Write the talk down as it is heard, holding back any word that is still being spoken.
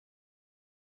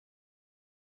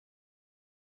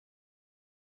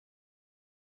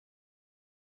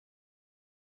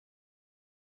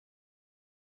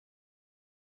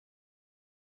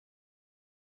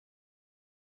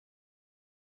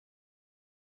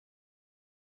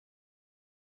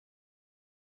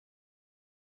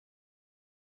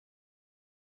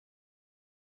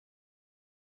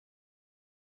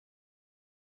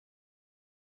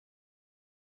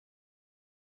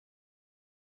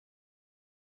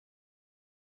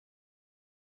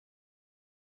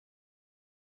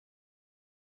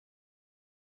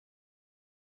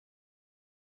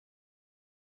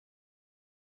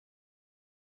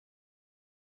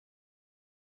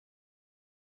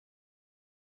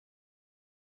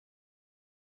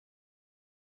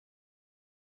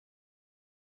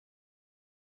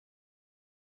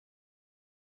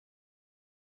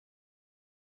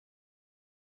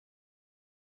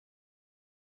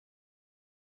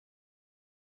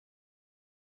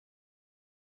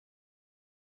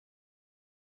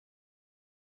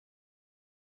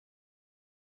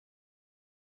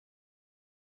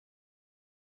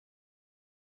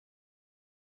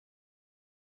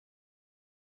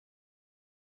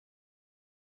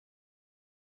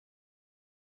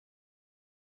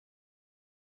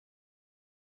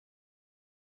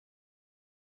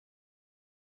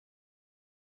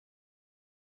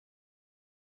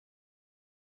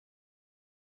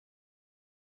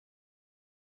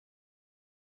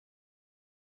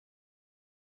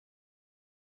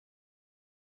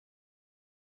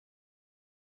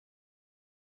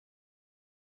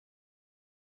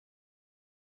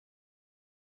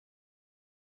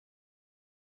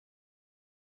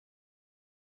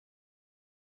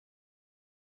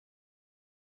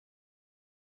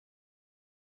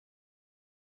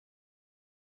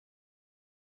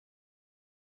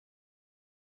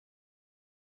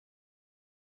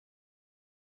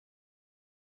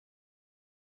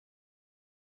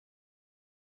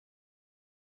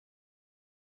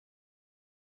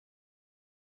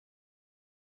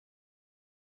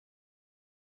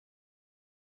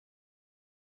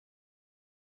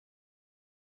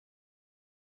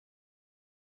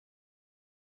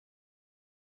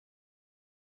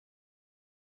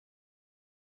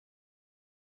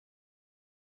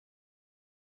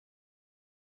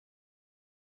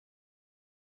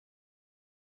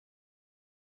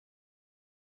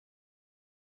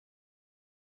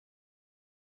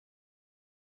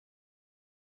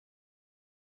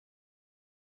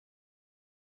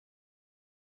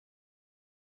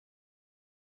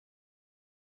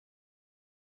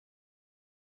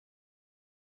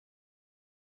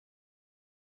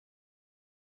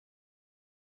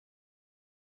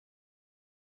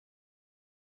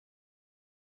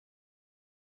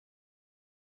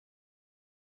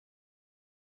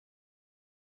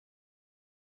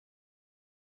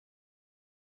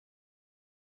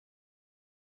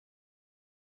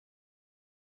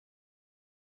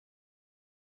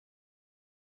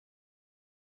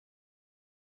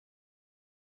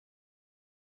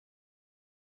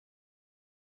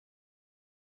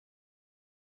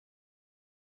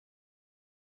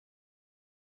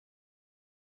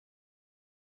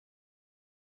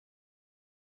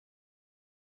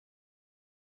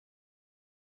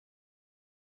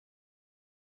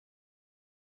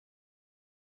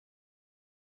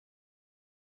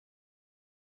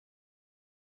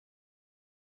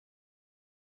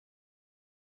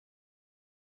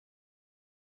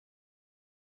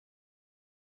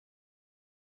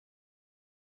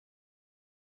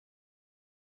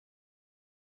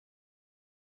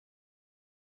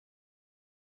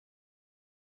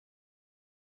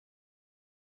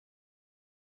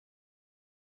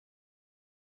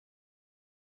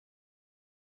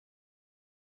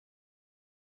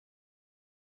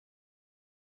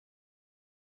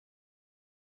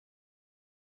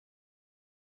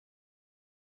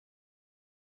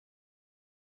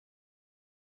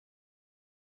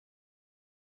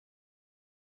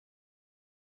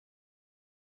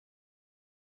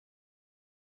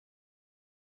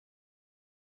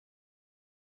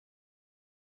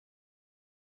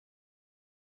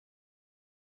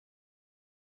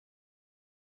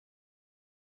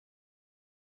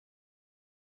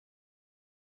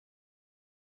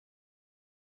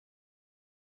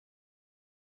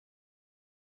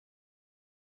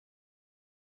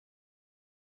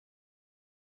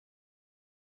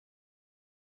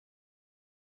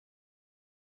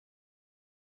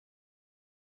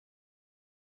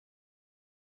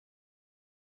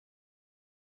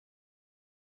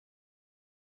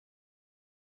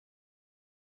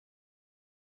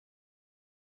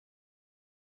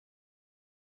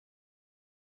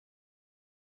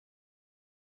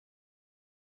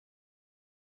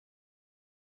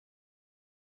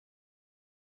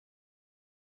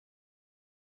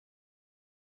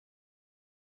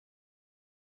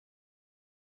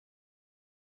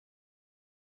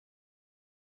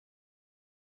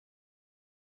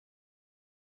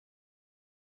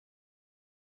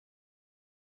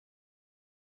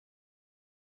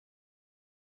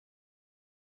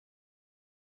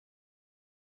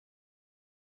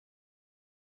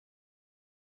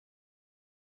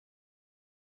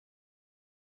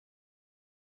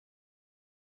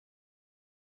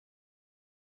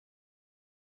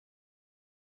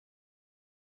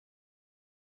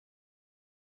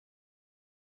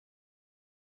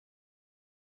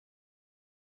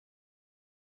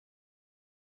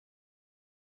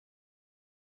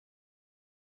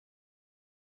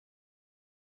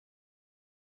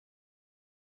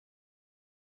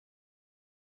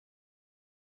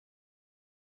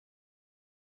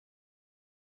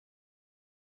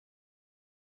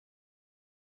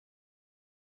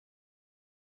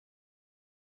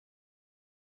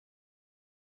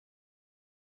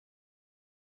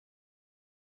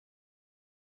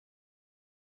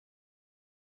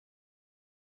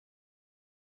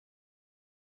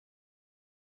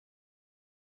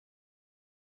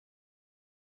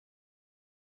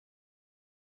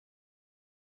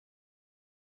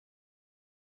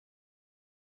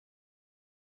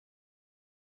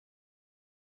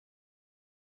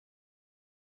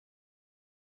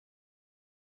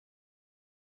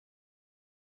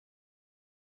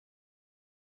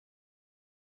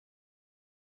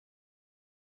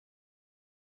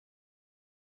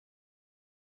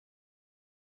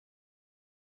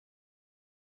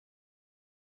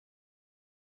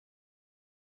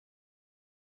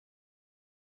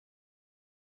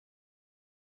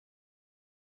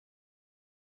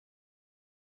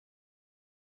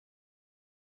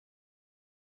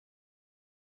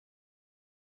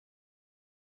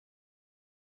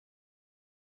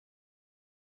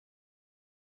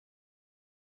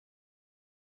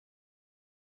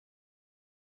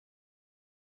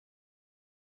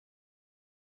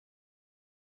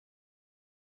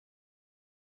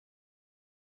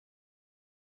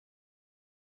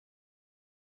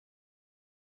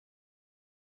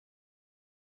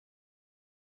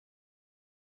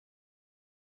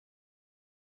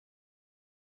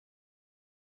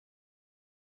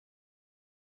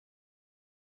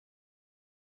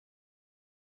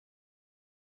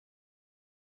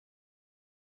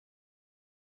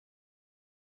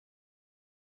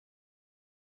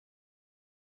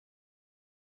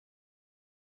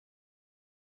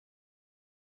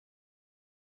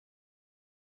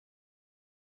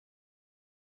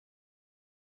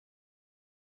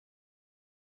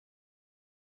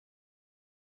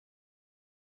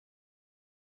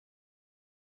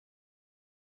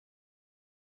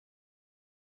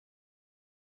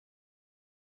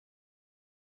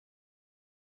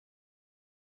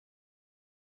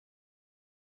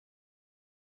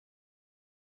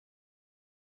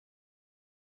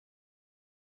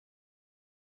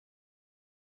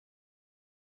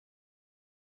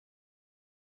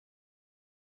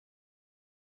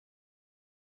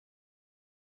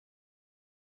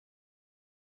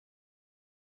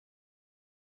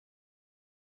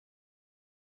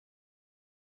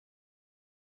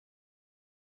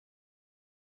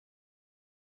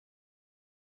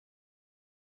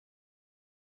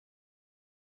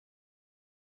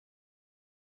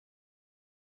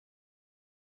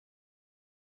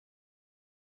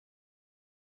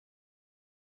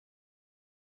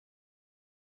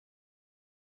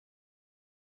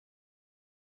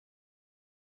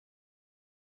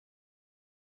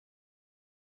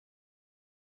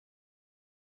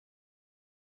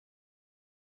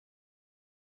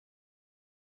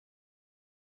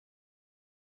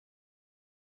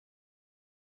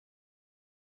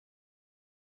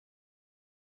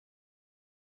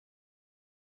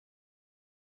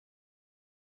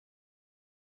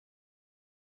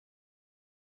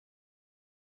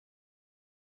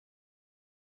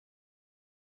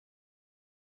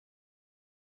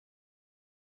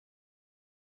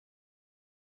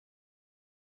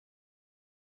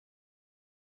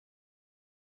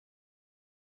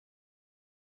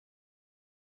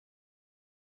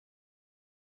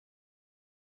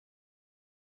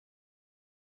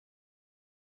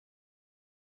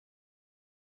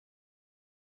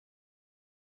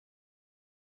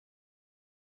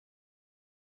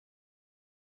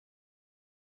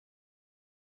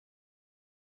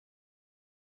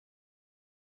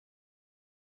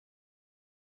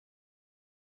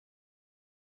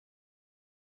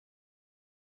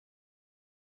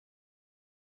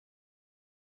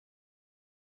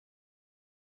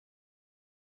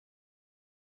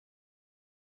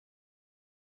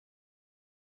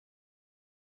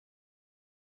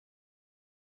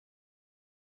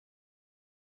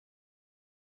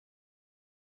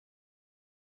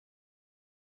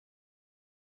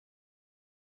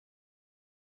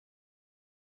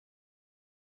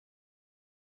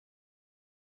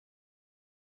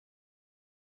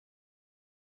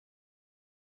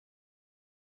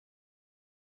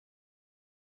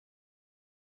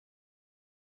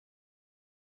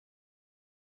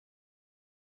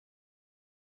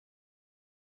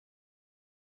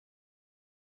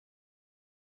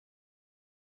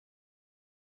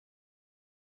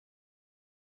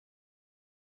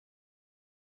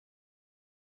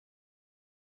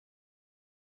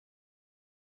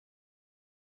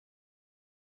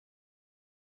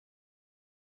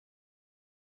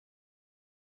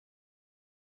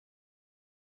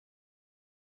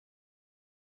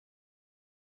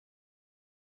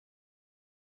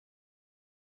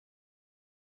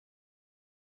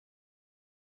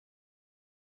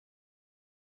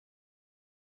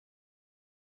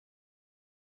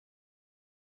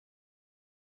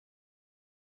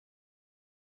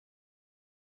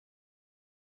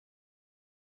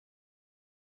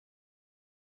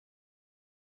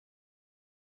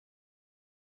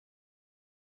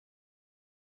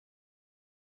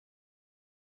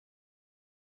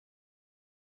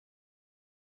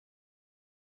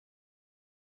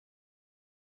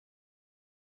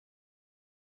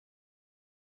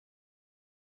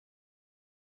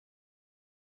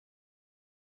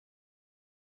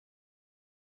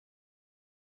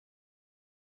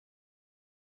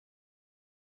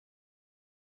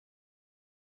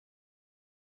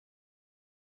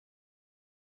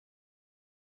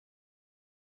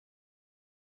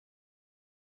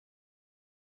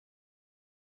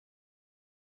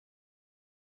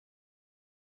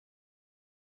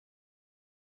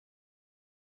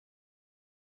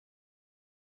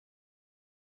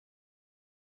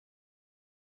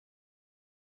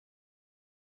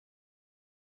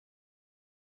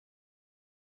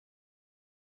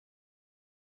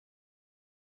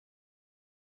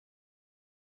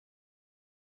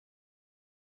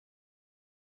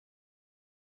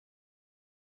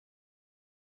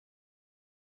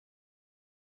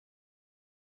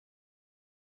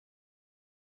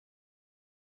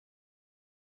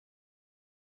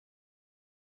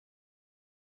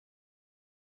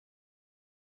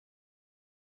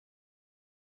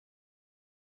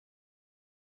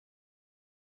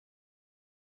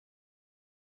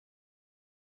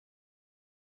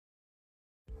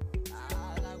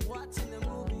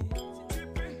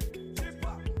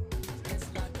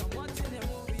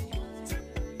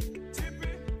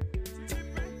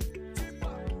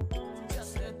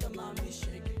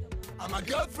My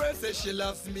girlfriend says she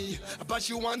loves me, but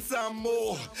she wants some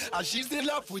more. And she's in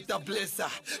love with a blesser.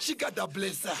 She got a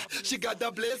blesser. She got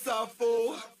a blesser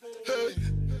for. Hey.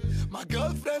 My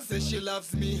girlfriend says she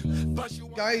loves me, but she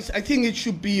Guys, I think it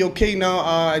should be okay now.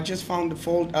 I just found the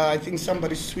fault. I think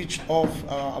somebody switched off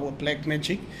our Black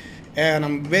Magic, and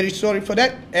I'm very sorry for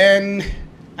that. And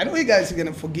I know you guys are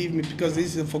gonna forgive me because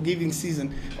this is a forgiving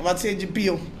season. What's say,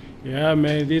 GPO? Yeah,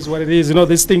 man, it is what it is. You know,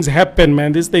 these things happen,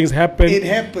 man. These things happen. It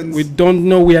happens. We don't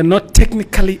know. We are not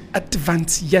technically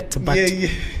advanced yet, but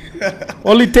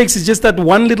all it takes is just that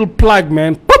one little plug,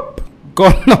 man. Pop,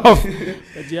 gone off.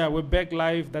 But yeah, we're back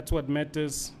live. That's what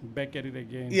matters. Back at it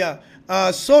again. Yeah.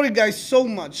 Sorry, guys, so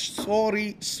much.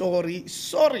 Sorry.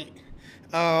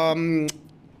 I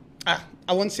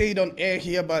won't say it on air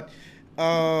here, but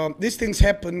these things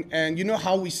happen, and you know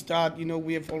how we start. You know,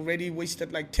 we have already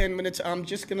wasted like 10 minutes. I'm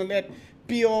just going to let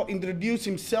Pio introduce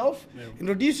himself. Yeah.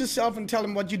 Introduce yourself and tell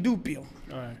him what you do, Pio.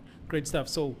 All right. Great stuff.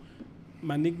 So,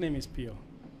 my nickname is Pio.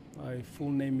 My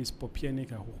full name is Popieni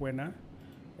Kahuwena,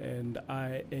 and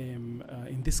I am,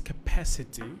 in this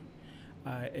capacity,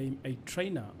 I am a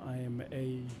trainer. I am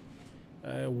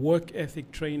a work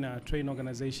ethic trainer. I train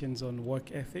organizations on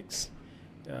work ethics.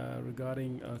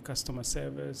 Regarding customer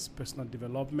service, personal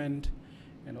development,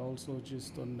 and also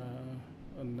just on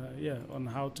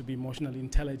how to be emotionally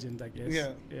intelligent, I guess.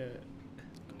 Yeah. Yeah.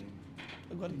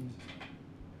 I got it.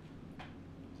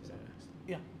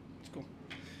 Yeah, it's cool.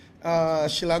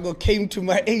 Shilago came to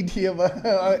my aid here,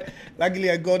 but luckily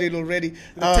I got it already.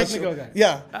 The technical guy.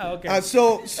 Yeah. Ah, okay.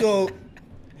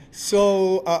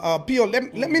 So, Pio,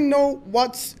 let me know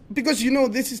because you know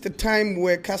this is the time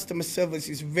where customer service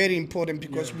is very important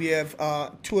because we have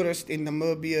tourists in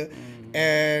Namibia,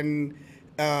 and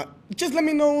just let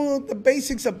me know the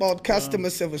basics about customer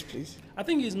service, please. I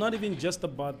think it's not even just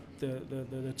about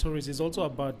the tourists. It's also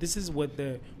about this is where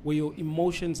your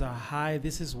emotions are high.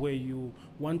 This is where you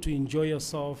want to enjoy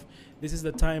yourself. This is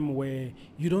the time where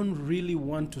you don't really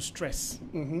want to stress.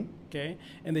 Okay,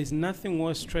 and there's nothing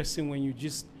worse stressing when you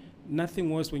just. Nothing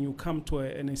worse when you come to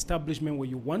an establishment where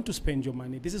you want to spend your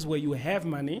money. This is where you have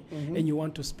money and you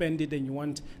want to spend it and you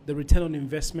want the return on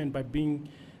investment by being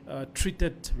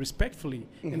treated respectfully.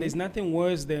 And there's nothing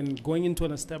worse than going into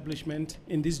an establishment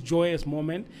in this joyous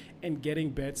moment and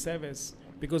getting bad service,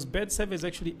 because bad service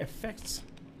actually affects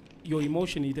your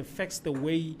emotion. It affects the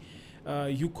way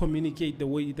you communicate,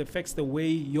 it affects the way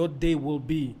your day will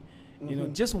be. You know,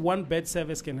 just one bad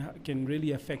service can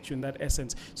really affect you in that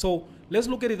essence. So let's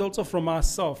look at it also from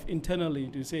ourselves internally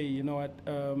to say, you know what,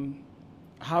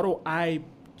 how do I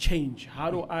change?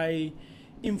 How do I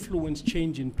influence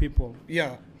change in people?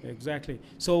 Yeah, exactly.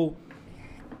 So,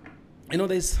 you know,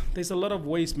 there's a lot of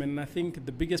waste, man. And I think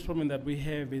the biggest problem that we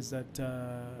have is that,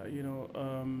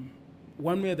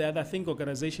 one way or the other, I think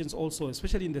organizations also,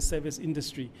 especially in the service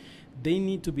industry, they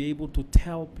need to be able to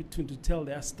tell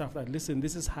their staff that, listen,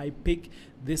 this is high peak.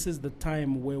 This is the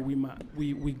time where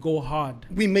we go hard.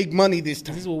 We make money this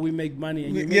time. This is where we make money.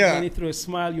 And you make money through a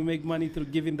smile. You make money through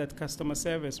giving that customer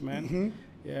service, man.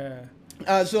 Yeah.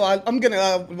 So I'm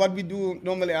gonna what we do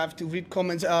normally. I have to read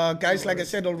comments, guys. Like I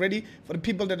said already, for the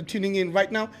people that are tuning in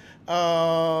right now,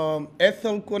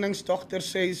 Ethel Koningsdochter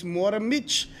says more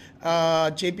Mitch.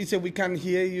 JP said we can't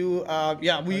hear you.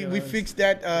 We fixed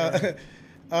that.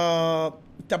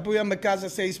 Tapuya Makaza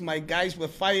says my guys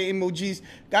with fire emojis.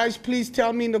 Guys, please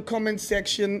tell me in the comment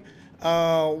section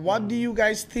what do you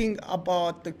guys think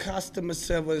about the customer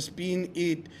service, being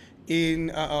it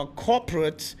in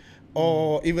corporate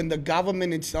or even the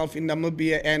government itself in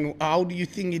Namibia, and how do you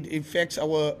think it affects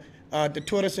our the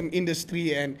tourism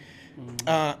industry? And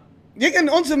je kan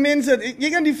onze mensen, je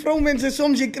kan die vrouwmensen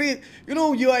soms, you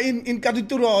know, you are in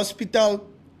Katutura Hospital,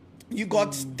 you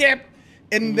got stabbed,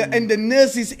 and the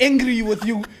nurse is angry with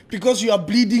you because you are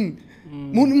bleeding.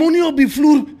 Moet je op die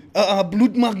vloer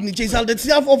bloedmaak niet, je zal het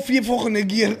zelf opvee volgende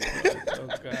keer.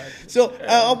 So,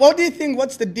 what do you think?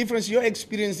 What's the difference? Your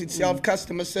experience itself,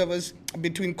 customer service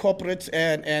between corporates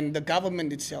and the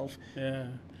government itself. Yeah,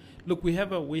 look,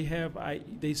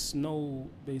 there's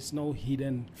no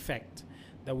hidden fact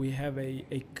that we have a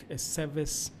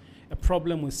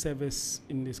problem with service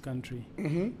in this country,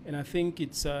 and I think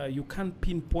it's you can't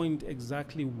pinpoint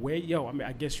exactly where. Yeah, I mean,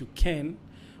 I guess you can,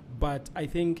 but I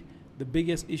think the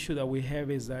biggest issue that we have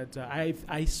is that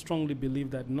I strongly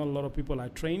believe that not a lot of people are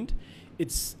trained.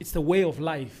 It's the way of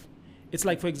life. It's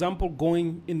like, for example,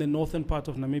 going in the northern part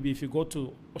of Namibia. If you go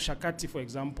to Oshakati, for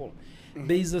example,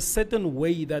 there is a certain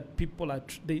way that people are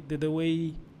the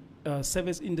way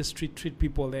service industry treat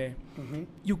people there.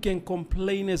 You can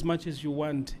complain as much as you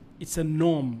want. It's a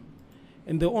norm.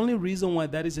 And the only reason why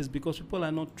that is because people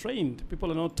are not trained.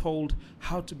 People are not told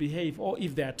how to behave. Or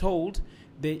if they are told,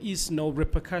 there is no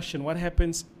repercussion. What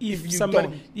happens if you somebody...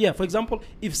 don't? Yeah, for example,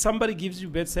 if somebody gives you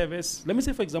bad service... Let me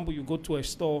say, for example, you go to a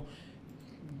store...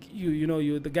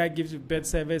 the guy gives you bad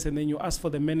service, and then you ask for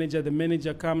the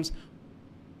manager comes.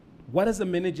 What does the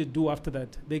manager do after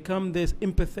that? They come there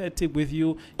empathetic with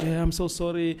you. Yeah, I'm so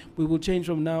sorry. We will change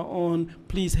from now on.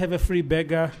 Please have a free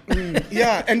burger.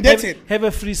 Yeah, and that's it. Have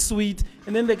a free sweet.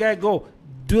 And then the guy go.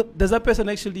 Does that person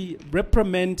actually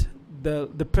reprimand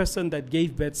the person that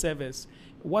gave bad service?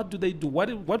 What do they do?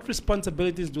 What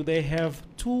responsibilities do they have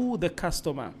to the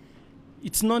customer?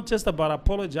 It's not just about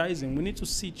apologizing. We need to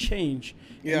see change.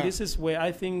 Yeah. And this is where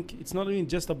I think it's not even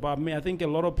just about me. I think a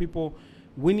lot of people,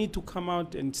 we need to come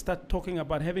out and start talking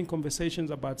about having conversations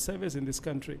about service in this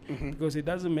country, because it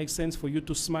doesn't make sense for you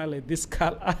to smile at this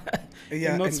color Yeah,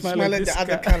 and not and smile, smile at at this the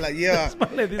other color. Yeah.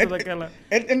 smile at this other color.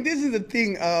 And this is the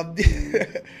thing. A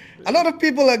lot of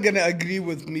people are going to agree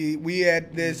with me. We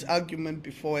had this argument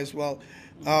before as well.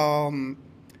 Do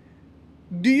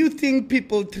you think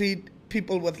people treat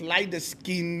people with lighter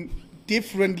skin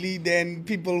differently than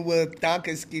people with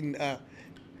darker skin?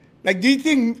 Like, do you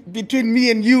think between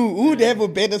me and you, who'd have a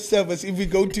better service if we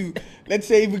go to, let's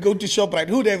say, if we go to ShopRite,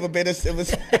 who'd have a better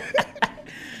service?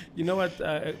 You know what?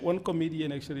 One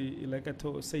comedian actually, like I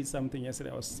said something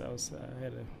yesterday. I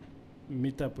had a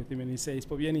meet up with him, and he says,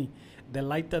 "Pobiani, the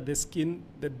lighter the skin,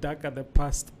 the darker the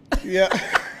past." Yeah.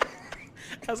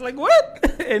 I was like,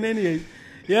 what? And anyway,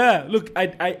 yeah, look,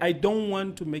 I don't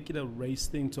want to make it a race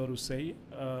thing, so to say,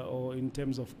 or in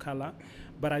terms of color,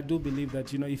 but I do believe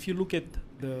that, if you look at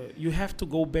you have to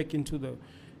go back into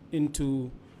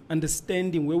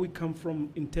understanding where we come from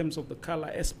in terms of the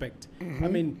color aspect. I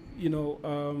mean,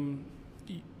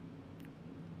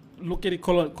 look at it,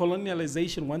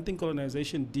 colonialization. One thing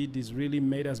colonization did is really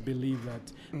made us believe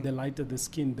that the lighter the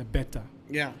skin, the better.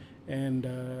 Yeah. And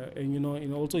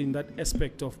also in that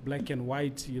aspect of black and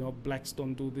white, blacks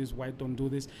don't do this, white don't do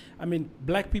this. I mean,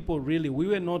 black people really, we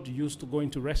were not used to going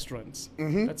to restaurants.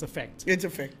 That's a fact. It's a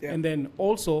fact, yeah. And then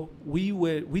also we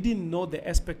didn't know the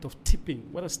aspect of tipping.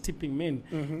 What does tipping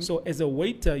mean? So as a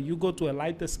waiter, you go to a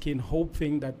lighter skin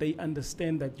hoping that they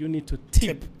understand that you need to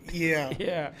tip. Yeah.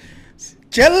 Yeah.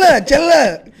 Chella,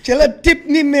 tip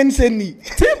ni mensen ni.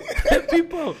 Tip the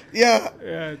people. Yeah.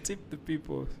 Yeah, tip the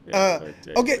people. Yeah,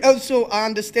 Okay, so I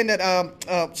understand that.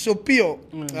 So Pio,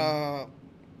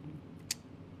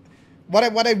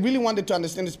 what I really wanted to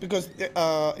understand is because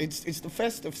it's the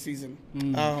festive season.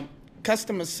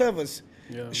 Customer service,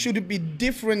 should it be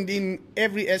different in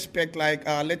every aspect? Like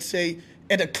let's say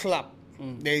at a club.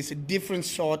 There is a different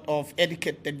sort of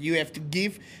etiquette that you have to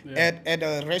give. At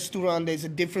a restaurant, there's a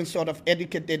different sort of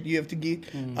etiquette that you have to give.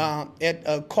 At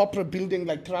a corporate building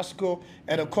like Trasco,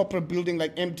 at a corporate building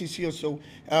like MTC or so,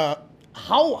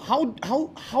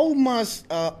 how must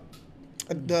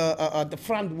the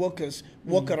front workers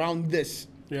work around this?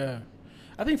 Yeah.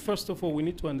 I think first of all, we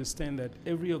need to understand that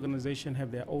every organization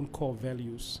have their own core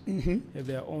values, have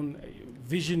their own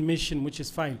vision, mission, which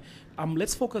is fine.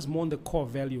 Let's focus more on the core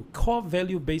value. Core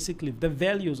value, basically, the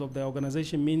values of the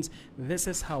organization means this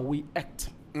is how we act.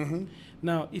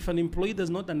 Now, if an employee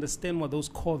does not understand what those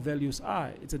core values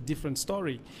are, it's a different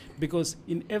story. Because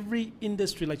in every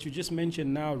industry, like you just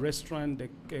mentioned now, restaurant,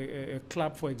 a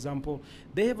club, for example,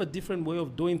 they have a different way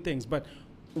of doing things. But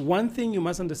one thing you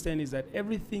must understand is that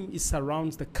everything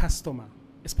surrounds the customer,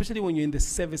 especially when you're in the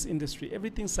service industry.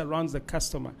 Everything surrounds the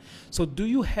customer. So do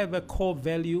you have a core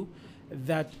value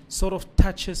that sort of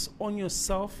touches on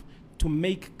yourself to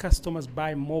make customers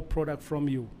buy more product from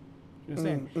you? You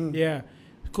understand? Yeah.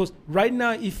 Because right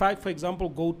now, if I, for example,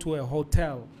 go to a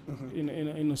hotel in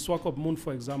a Swakop Moon,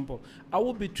 for example, I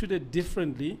will be treated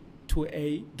differently to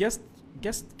a guest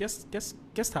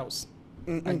house.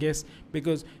 I guess,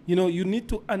 because you need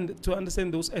to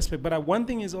understand those aspects. But one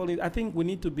thing is I think we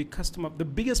need to be customer. The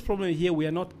biggest problem here, we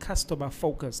are not customer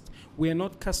focused. We are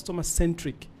not customer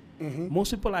centric.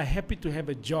 Most people are happy to have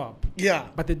a job. Yeah.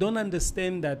 But they don't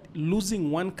understand that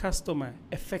losing one customer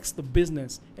affects the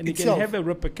business, and it can have a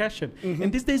repercussion.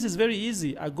 And these days it's very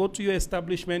easy. I go to your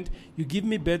establishment, you give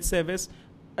me bad service,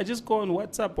 I just go on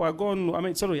WhatsApp or I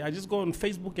just go on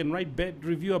Facebook and write bad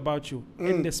review about you.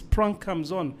 And the sprung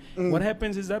comes on. What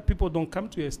happens is that people don't come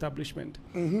to your establishment.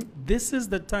 This is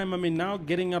the time, now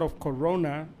getting out of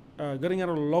Corona, getting out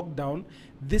of lockdown,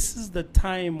 this is the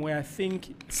time where I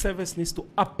think service needs to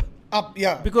up.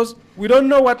 Yeah. Because we don't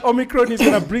know what Omicron is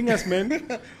going to bring us,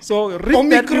 man. So rip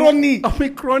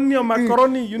Omicron or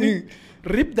macaroni, you need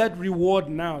rip that reward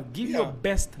now. Give your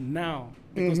best now,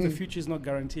 because the future is not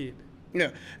guaranteed.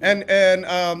 Yeah, and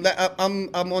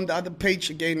I'm on the other page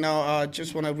again now.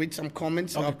 Just want to read some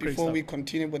comments Okay, great before stuff. we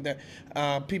continue with the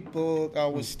people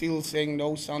were still saying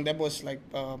no sound. That was like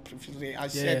previously. I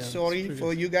said it's sorry previous.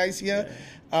 for you guys here.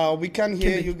 We can't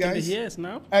hear you Can they guys. hear us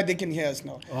now? They can hear us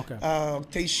now. Okay.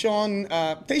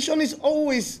 Tayshawn is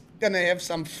always gonna have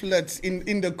some flirts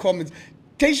in the comments.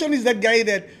 Tayshawn is that guy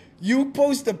that you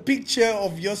post a picture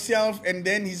of yourself and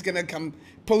then he's gonna come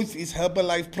post his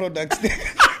Herbalife products.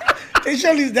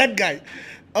 Tayshawn is that guy.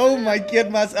 Oh my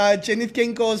goodness. Jenith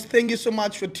Kenkos, thank you so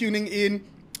much for tuning in.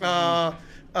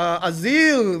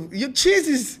 Azil, your cheese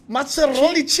is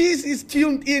mozzarella cheese is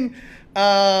tuned in.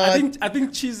 I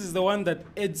think cheese is the one that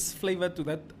adds flavor to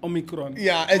that Omicron.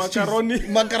 Yeah, it's macaroni. cheese.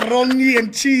 Macaroni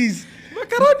and cheese.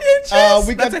 Macaroni and cheese.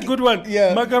 We That's got- a good one.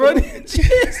 yeah. Macaroni and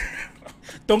cheese.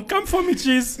 Don't come for me,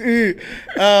 cheese.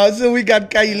 So we got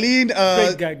Kylene.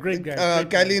 Great guy.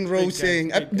 Kylene Rose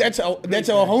saying that's our Great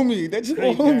homie. That's our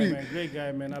Great guy, homie. man. Great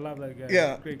guy, man. I love that guy.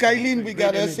 Yeah, Great guy. Kylene, we Great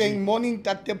got her energy. saying morning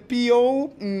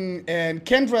Tatapio, and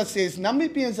Kendra says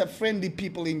Namibians are friendly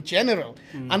people in general.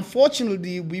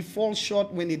 Unfortunately, we fall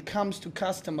short when it comes to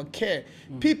customer care.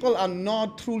 People are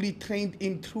not truly trained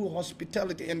in true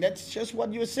hospitality, and that's just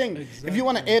what you're saying. If you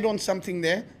want to add on something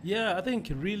there, Yeah, I think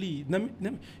really,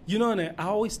 you know, I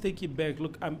always take it back.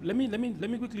 Look, let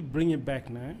me quickly bring it back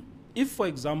now. If, for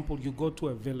example, you go to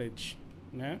a village,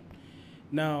 nah,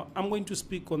 now I'm going to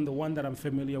speak on the one that I'm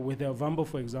familiar with, the Avambo,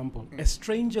 for example. A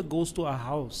stranger goes to a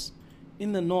house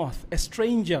in the north, a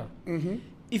stranger.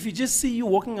 If you just see you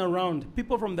walking around,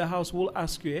 people from the house will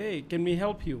ask you, hey, can we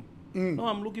help you? No,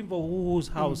 I'm looking for whose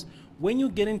house. When you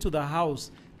get into the house,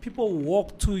 people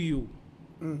walk to you.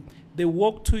 They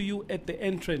walk to you at the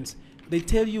entrance. They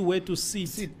tell you where to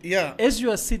sit. yeah. As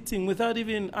you are sitting, without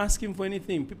even asking for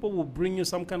anything, people will bring you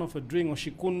some kind of a drink or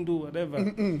shikundu, whatever.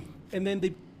 And then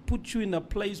they put you in a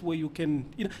place where you can,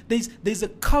 you know, there's a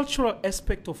cultural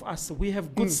aspect of us. We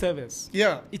have good service.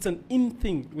 Yeah. It's an in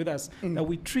thing with us that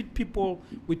we treat people,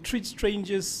 we treat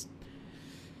strangers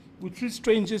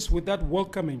with that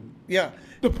welcoming. Yeah.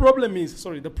 The problem is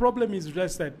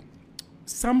just that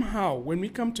somehow when we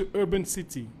come to urban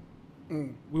city,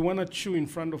 we want to chew in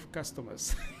front of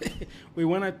customers. we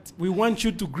want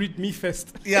you to greet me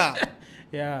first. Yeah.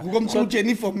 Yeah. So,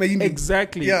 Jennifer Maine.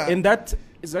 Exactly. Yeah. And that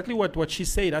exactly what she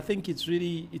said. I think it's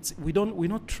really we're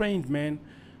not trained, man.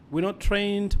 We're not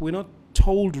trained. We're not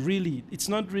told really. It's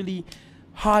not really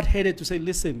hard-headed to say,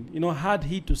 listen,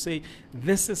 hard-headed to say,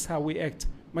 this is how we act.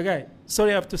 My guy,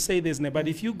 sorry I have to say this, but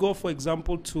if you go, for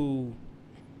example, to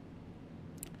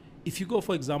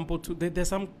there's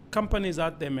some companies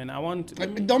out there, man.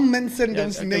 Don't mention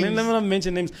those names. Let me not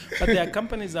mention names, but there are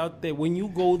companies out there. When you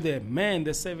go there, man,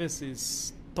 the service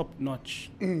is top notch,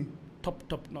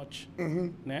 top notch.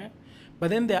 Nah?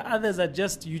 But then there are others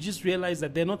that you just realize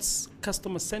that they're not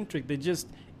customer centric. They're just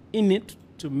in it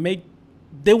to make.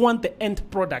 They want the end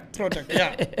product.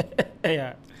 Yeah.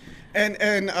 Yeah.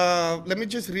 And let me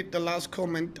just read the last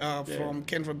comment from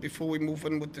Kendra before we move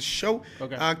on with the show.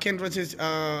 Okay. Kendra says,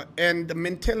 and the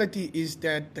mentality is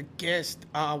that the guests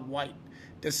are white.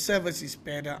 The service is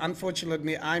better.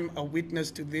 Unfortunately, I'm a witness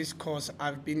to this because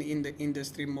I've been in the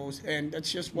industry most. And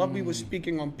that's just what we were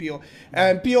speaking on, Pio.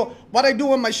 And Pio, what I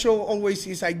do on my show always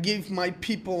is I give my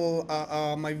people,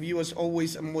 my viewers,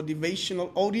 always a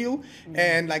motivational audio.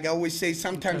 And like I always say,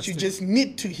 sometimes you just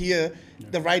need to hear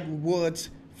the right words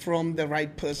from the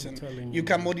right person. You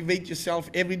can motivate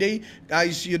yourself every day.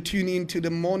 Guys, you're tuning into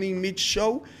the Morning Meet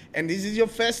Show, and this is your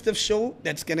festive show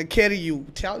that's going to carry you.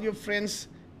 Tell your friends,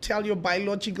 tell your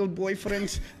biological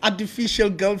boyfriends,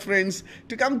 artificial girlfriends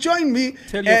to come join me.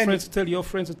 Tell your friends to tell your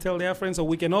friends to tell their friends, so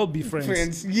we can all be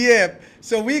friends. Yeah.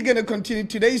 So we're going to continue.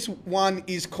 Today's one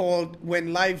is called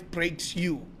When Life Breaks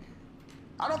You.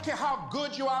 I don't care how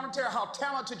good you are. I don't care how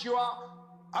talented you are.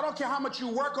 I don't care how much you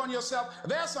work on yourself.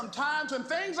 There are some times when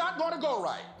things aren't going to go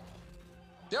right.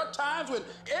 There are times when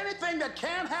anything that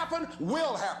can happen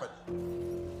will happen.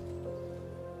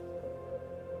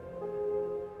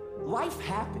 Life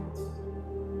happens.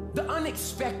 The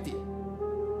unexpected,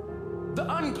 the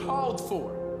uncalled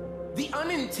for, the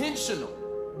unintentional.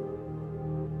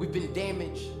 We've been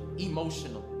damaged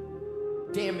emotionally,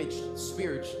 damaged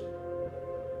spiritually.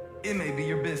 It may be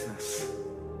your business.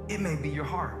 It may be your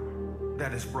heart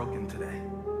that is broken today.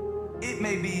 It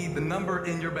may be the number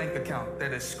in your bank account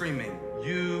that is screaming,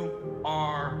 you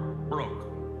are broke.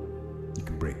 You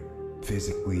can break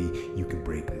physically, you can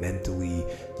break mentally,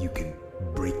 you can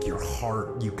break your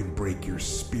heart, you can break your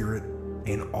spirit,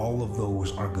 and all of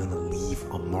those are gonna leave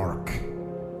a mark.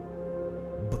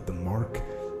 But the mark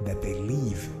that they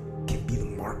leave can be the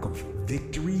mark of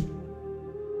victory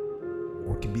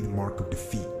or can be the mark of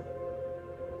defeat.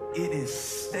 It is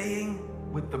staying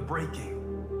with the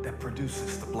breaking that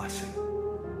produces the blessing.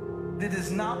 It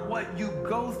is not what you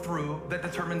go through that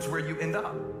determines where you end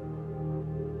up.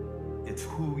 It's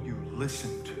who you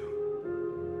listen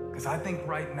to. Because I think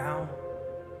right now,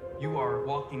 you are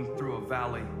walking through a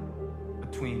valley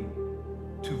between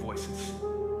two voices.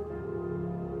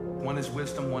 One is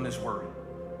wisdom, one is worry.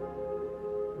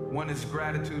 One is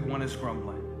gratitude, one is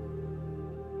grumbling.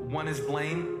 One is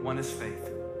blame, one is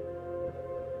faith.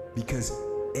 Because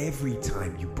every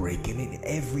time you break, and in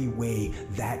every way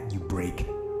that you break,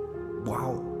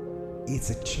 while it's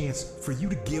a chance for you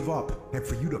to give up and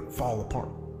for you to fall apart,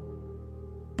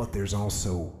 but there's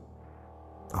also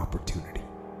opportunity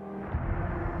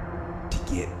to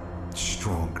get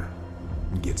stronger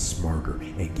and get smarter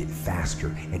and get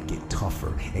faster and get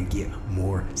tougher and get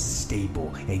more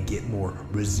stable and get more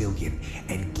resilient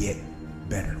and get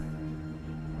better.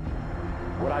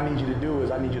 What I need you to do is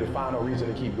I need you to find a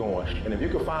reason to keep going. And if you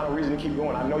can find a reason to keep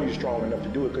going, I know you're strong enough to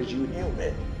do it because you're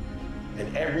human.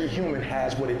 And every human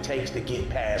has what it takes to get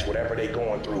past whatever they're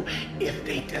going through if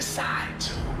they decide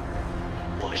to.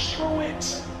 Push through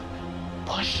it.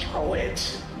 Push through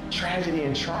it. Tragedy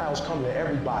and trials come to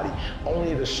everybody.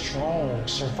 Only the strong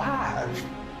survive.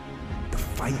 The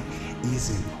fight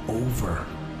isn't over.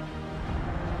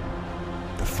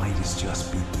 The fight is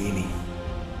just beginning.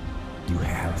 You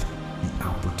have the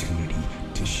opportunity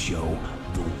to show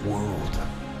the world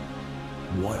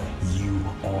what you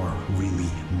are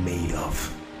really made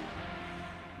of.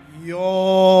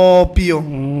 Yo, Pio.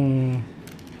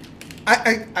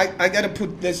 I gotta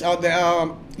put this out there.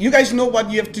 You guys know what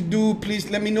you have to do. Please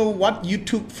let me know what you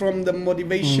took from the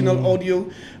motivational audio.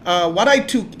 What I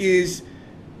took is,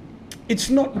 it's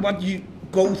not what you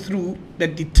go through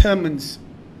that determines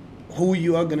who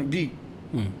you are gonna be.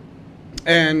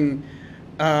 And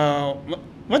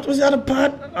what was the other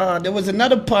part? There was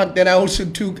another part that I also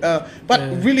took, but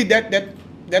really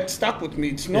that stuck with me.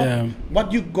 It's not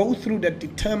what you go through that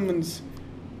determines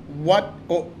what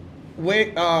or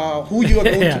where who you are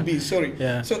going to be. Sorry.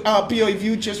 So Pio, if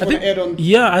you just want to add on.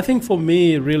 Yeah, I think for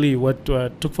me, really, what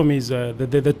took for me is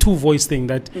the two voice thing.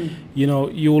 That you know,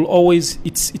 you will always.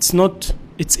 It's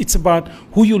about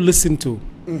who you listen to.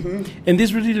 And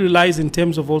this really relies in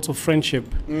terms of also friendship.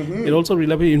 It also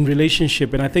relies in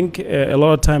relationship. And I think a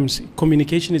lot of times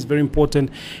communication is very important.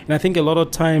 And I think a lot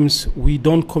of times we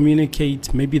don't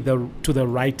communicate maybe to the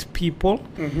right people.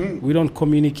 We don't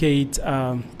communicate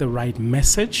the right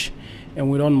message. And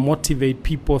we don't motivate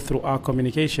people through our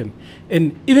communication.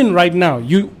 And even right now,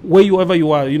 wherever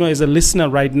you are, you know, as a listener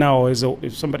right now, or as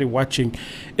somebody watching,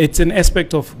 it's an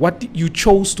aspect of what you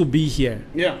chose to be here.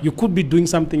 You could be doing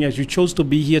something else. You chose to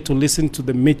be here to listen to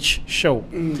the Mitch show.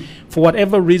 For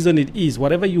whatever reason it is,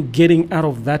 whatever you're getting out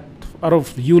of that, out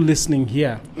of you listening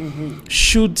here,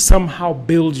 should somehow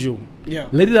build you.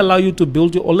 Let it allow you to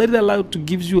build you, or let it allow to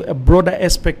give you a broader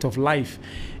aspect of life.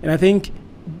 And I think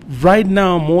right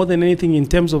now, more than anything, in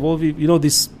terms of all the, you know,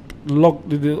 this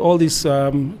all this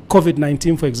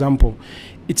COVID-19, for example,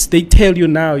 they tell you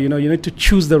now, you know, you need to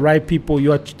choose the right people.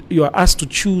 You are asked to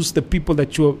choose the people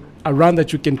that you're around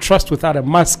that you can trust without a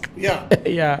mask.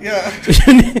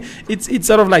 It's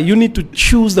sort of like you need to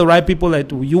choose the right people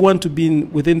that you want to be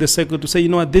within the circle, to say, you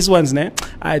know what, these ones,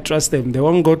 I trust them. They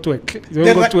won't go to a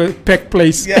packed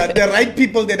place. The right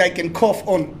people that I can cough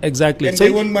on. Exactly. And so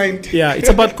they won't mind. It's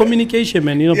about communication,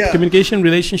 man. You know, communication,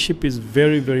 relationship is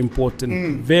very, very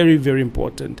important. Very, very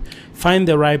important. Find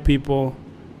the right people.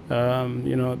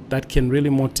 You know, that can really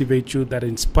motivate you, that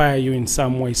inspire you in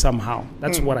some way, somehow.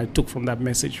 That's what I took from that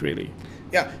message, really.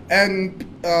 And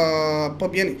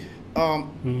Pabiani,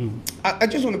 I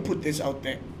just want to put this out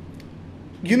there.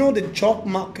 You know, the job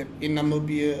market in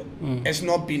Namibia has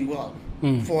not been well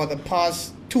for the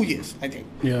past 2 years, I think.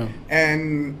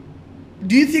 And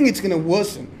do you think it's going to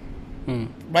worsen?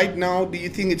 Right now, do you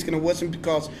think it's going to worsen?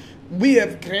 Because we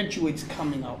have graduates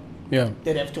coming out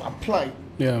that have to apply.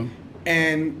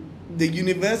 And the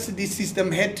university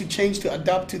system had to change to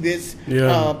adapt to this,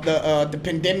 the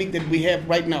pandemic that we have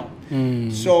right now.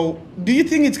 So do you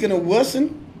think it's going to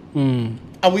worsen?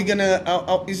 Are we going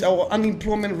to, is our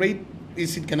unemployment rate,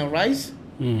 is it going to rise?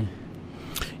 You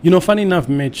know, funny enough,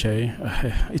 Mitch,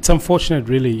 it's unfortunate,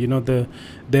 really. You know, the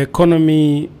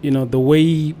economy, you know, the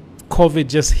way COVID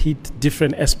just hit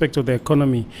different aspects of the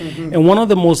economy. And one of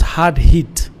the most hard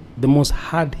hit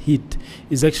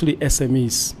is actually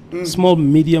SMEs, small,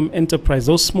 medium enterprise.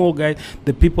 Those small guys,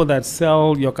 the people that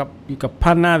sell your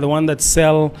kapana, the one that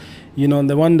sell, you know,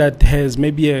 the one that has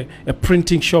maybe a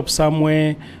printing shop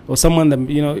somewhere, or someone that,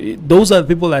 you know, those are the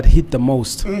people that hit the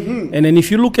most. And then if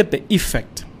you look at the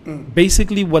effect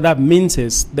Basically, what that means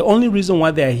is the only reason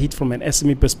why they are hit from an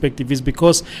SME perspective is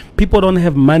because people don't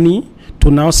have money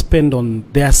to now spend on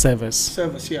their service.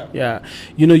 Yeah.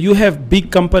 You know, you have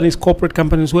big companies, corporate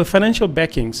companies who have financial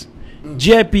backings.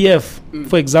 GIPF,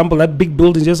 for example, that big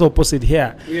building just opposite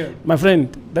here. My friend,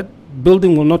 that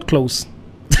building will not close.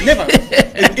 Never.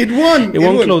 It won't. It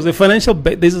won't close. The financial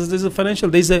there's a financial.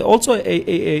 There's also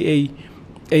a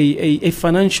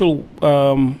financial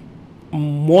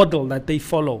model that they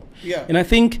follow. And I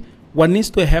think what needs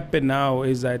to happen now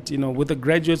is that, you know, with the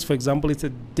graduates, for example, it's a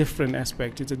different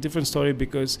aspect. It's a different story,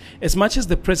 because as much as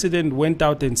the president went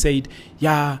out and said,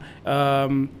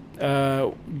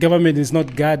 government is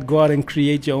not God, go out and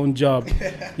create your own job.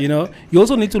 You know, you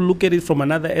also need to look at it from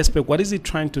another aspect. What is he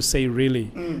trying to say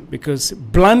really? Because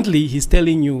bluntly, he's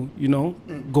telling you, you know,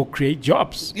 go create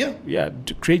jobs.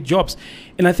 To create jobs.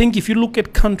 And I think if you look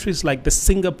at countries like the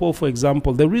Singapore, for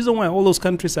example, the reason why all those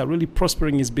countries are really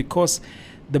prospering is because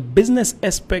the business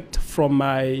aspect from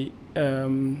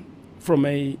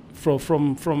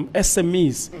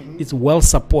SMEs is well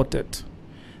supported.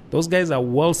 Those guys are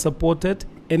well supported,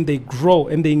 and they grow,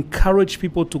 and they encourage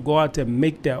people to go out and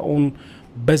make their own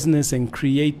business and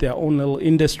create their own little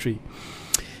industry.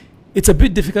 It's a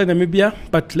bit difficult in Namibia,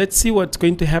 but let's see what's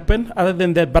going to happen. Other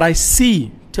than that, but I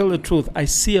see, tell the truth, I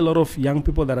see a lot of young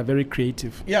people that are very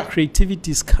creative.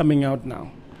 Creativity is coming out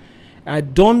now. I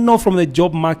don't know from the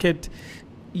job market.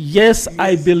 Yes.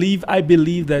 I believe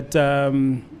that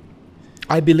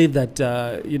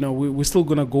you know, we're still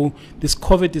going to go. This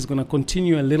COVID is going to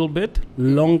continue a little bit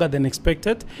longer than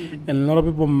expected, and a lot of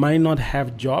people might not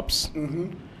have jobs. You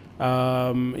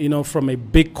know, from a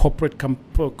big corporate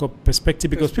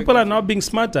perspective, because people are now being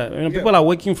smarter. You know, people are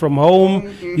working from home.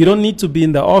 You don't need to be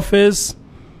in the office.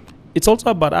 It's also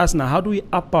about us now. How do we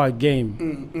up our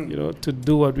game, you know, to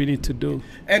do what we need to do?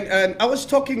 And I was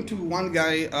talking to one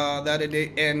guy the other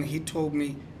day, and he told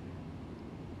me,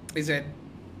 he said,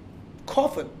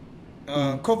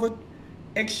 COVID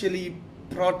actually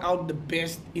brought out the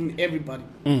best in everybody,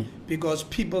 because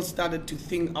people started to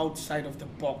think outside of the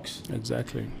box.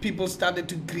 Exactly. People started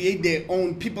to create their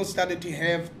own. People started to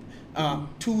have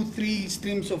 2-3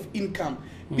 streams of income.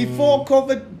 Before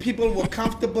COVID, people were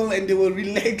comfortable and they were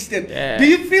relaxed. And do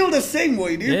you feel the same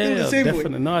way? Do you feel the same way?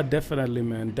 No, definitely,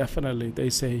 man. Definitely. They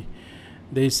say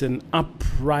there's an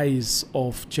uprise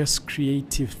of just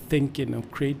creative thinking,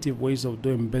 of creative ways of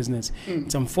doing business.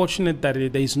 It's unfortunate that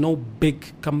there is no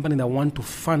big company that want to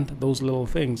fund those little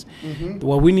things.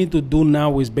 What we need to do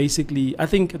now is basically, I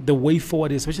think the way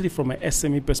forward, especially from an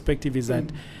SME perspective, is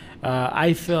that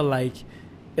I feel like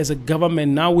as a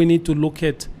government, now we need to look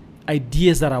at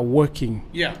ideas that are working.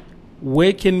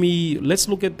 Where can we, let's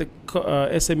look at the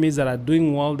SMEs that are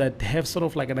doing well, that have sort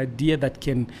of like an idea that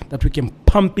we can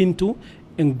pump into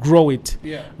and grow it.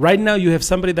 Right now you have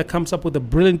somebody that comes up with a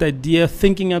brilliant idea,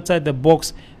 thinking outside the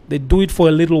box. They do it for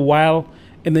a little while,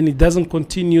 and then it doesn't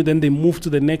continue. Then they move to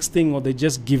the next thing, or they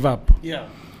just give up.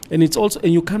 And it's also,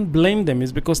 and you can't blame them.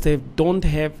 It's because they don't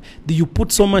have, you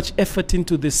put so much effort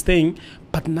into this thing,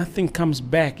 but nothing comes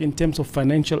back in terms of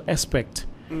financial aspect.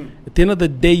 At the end of the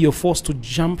day, you're forced to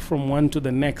jump from one to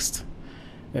the next.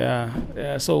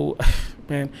 So,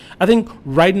 man, I think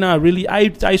right now, really,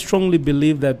 I strongly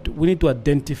believe that we need to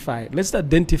identify. Let's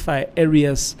identify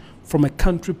areas from a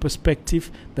country perspective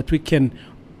that we can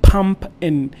pump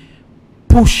and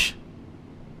push.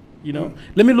 You know,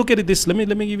 let me look at it this. Let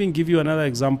me even give you another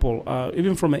example.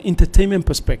 Even from an entertainment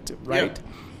perspective, right?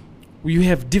 You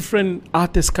have different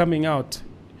artists coming out.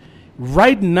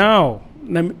 Right now,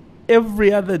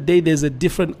 every other day there's a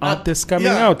different artist coming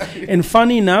out. And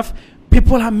funny enough,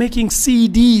 people are making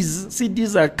CDs.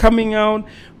 CDs are coming out.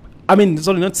 I mean,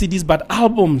 sorry, not CDs, but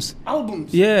albums.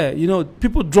 Yeah, you know,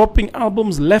 people dropping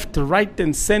albums left, right,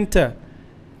 and center.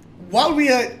 While we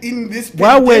are in this pandemic.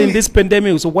 While we're in this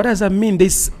pandemic. So what does that mean?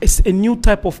 There's a new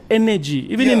type of energy.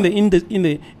 Even in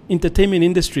the entertainment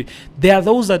industry, there are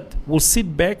those that will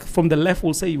sit back from the left,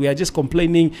 will say, we are just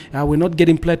complaining, we're not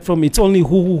getting platform. It's only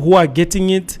who are getting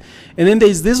it. And then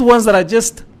there's these ones that are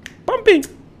just pumping.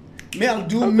 Me, I'll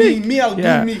do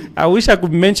me. I wish I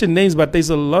could mention names, but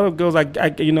there's a lot of girls,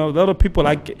 you know, a lot of people,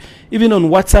 like, even on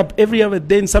WhatsApp, every other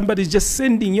day, somebody's just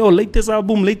sending, latest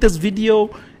album, latest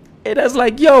video. And I was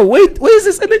like, wait, where is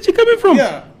this energy coming from?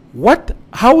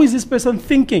 How is this person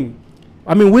thinking?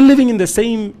 I mean, we're living in the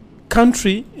same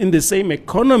country, in the same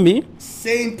economy.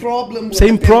 Same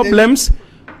problems.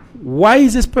 Why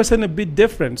is this person a bit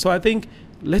different? So I think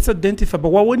let's identify. But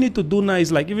what we need to do now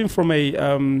is, like, even from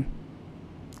a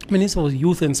Minister of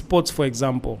Youth and Sports, for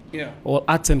example, or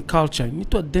Arts and Culture, you need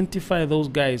to identify those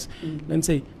guys and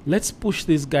say, let's push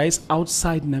these guys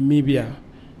outside Namibia.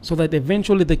 so that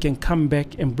eventually they can come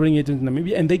back and bring it into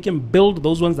Namibia, and they can build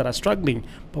those ones that are struggling.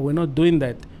 But we're not doing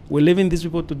that. We're leaving these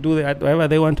people to do whatever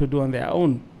they want to do on their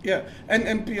own. Yeah,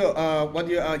 and Pio,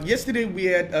 yesterday we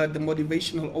had the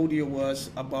motivational audio was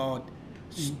about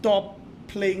stop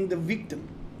playing the victim.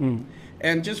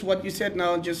 And just what you said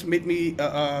now just made me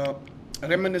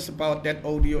reminisce about that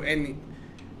audio, and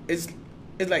it's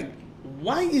like,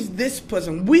 why is this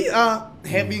person? We are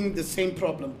having the same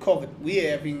problem, COVID. We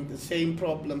are having the same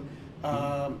problem.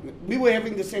 We were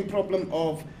having the same problem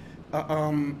of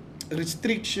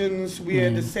restrictions. We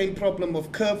had the same problem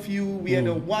of curfew. We had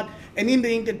a what? And in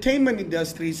the entertainment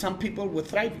industry, some people were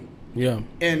thriving. Yeah.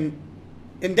 And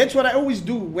that's what I always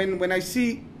do when I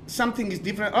see something is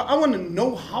different. I want to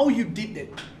know how you did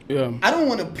it. Yeah. I don't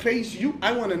want to praise you.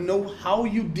 I want to know how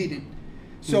you did it.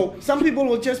 So some people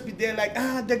will just be there like,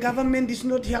 the government is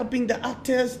not helping the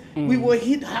actors. We were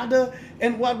hit harder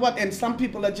and what. And some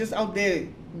people are just out there.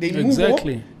 They move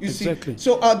on. You see.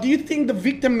 So do you think the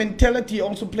victim mentality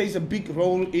also plays a big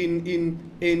role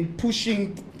in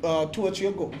pushing towards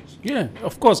your goals? Yeah,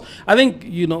 of course. I think,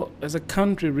 as a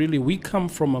country, really, we come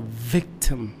from a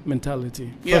victim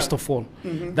mentality, first of all.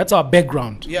 That's our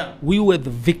background. Yeah. We were the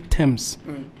victims.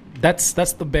 That's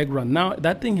the background. Now,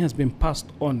 that thing has been passed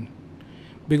on.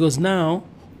 Because now,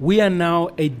 we are now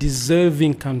a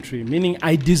deserving country, meaning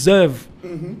I deserve.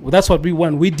 Well, that's what we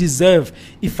want. We deserve.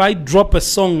 If I drop a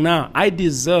song now, I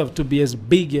deserve to be as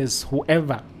big as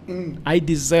whoever. I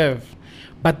deserve.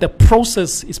 But the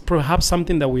process is perhaps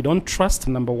something that we don't trust,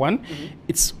 number one.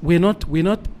 We're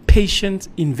not patient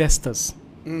investors.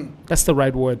 That's the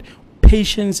right word.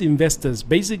 Patience investors.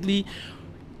 Basically,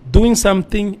 doing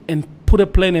something and put a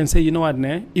plan and say, you know what,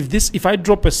 if I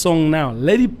drop a song now,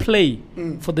 let it play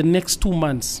for the next 2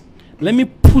 months. Let me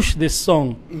push this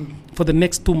song for the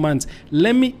next 2 months.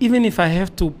 Let me, even if I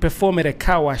have to perform at a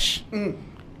car wash,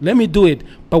 let me do it.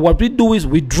 But what we do is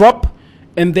we drop,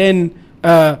 and then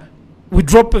we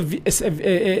drop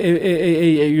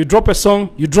you drop a song,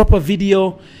 you drop a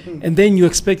video, and then you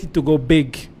expect it to go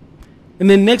big. And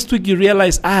then next week you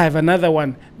realize, I have another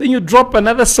one. Then you drop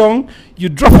another song, you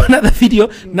drop another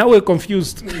video. Now we're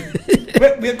confused.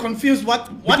 We're confused. What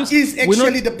is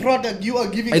actually the product you are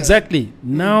giving us? Exactly.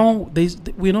 Now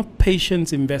we're not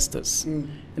patient investors.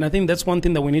 And I think that's one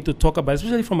thing that we need to talk about,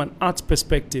 especially from an arts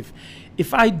perspective.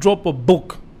 If I drop a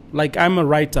book, like I'm a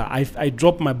writer, I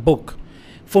drop my book.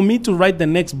 For me to write the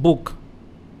next book,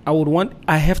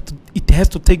 it has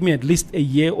to take me at least a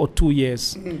year or 2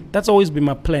 years. That's always been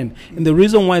my plan. And the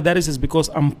reason why that is because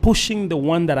I'm pushing the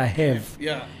one that I have.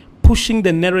 Yeah. Pushing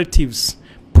the narratives.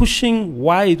 Pushing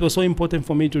why it was so important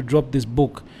for me to drop this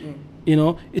book.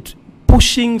 It's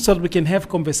pushing so that we can have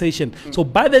conversation. So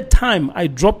by the time I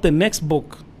drop the next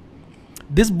book,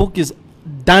 this book is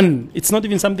done. It's not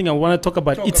even something I want to talk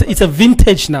about. It's a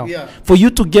vintage now. Yeah. For you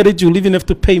to get it, you'll even have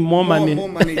to pay more money. More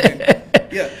money then.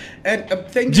 Yeah. And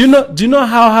do you know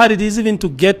how hard it is even to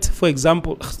get, for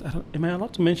example, am I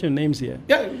allowed to mention names here?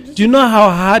 Yeah. Do you know how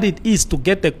hard it is to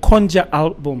get the Konja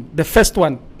album, the first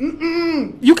one?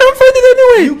 You can't find it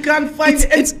anyway. You can't find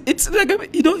it. It's like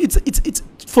it's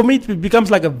for me it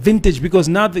becomes like a vintage, because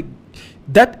now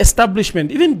that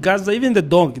establishment, even Gaza, even the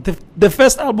Dog, the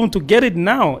first album, to get it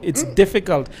now, it's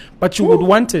difficult, but you would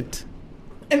want it.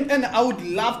 And I would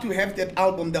love to have that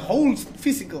album, the whole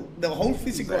physical.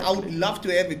 Exactly. I would love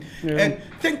to have it. Yeah. And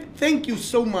thank you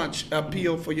so much,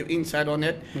 Pio, for your insight on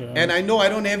it. Yeah. And I know I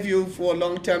don't have you for a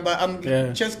long time, but I'm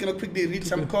just going to quickly read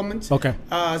some comments. Okay.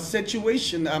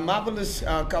 Marvelous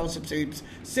concept says,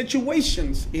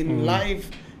 situations in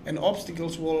life and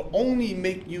obstacles will only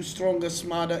make you stronger,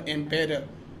 smarter, and better,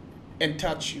 and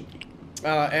touch you.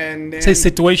 And then, say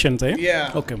situations, eh?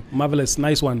 Yeah. Okay. Marvelous.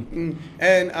 Nice one.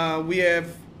 And we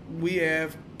have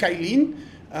Kylene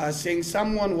saying,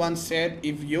 someone once said,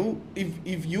 if you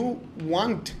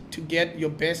want to get your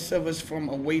best service from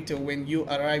a waiter when you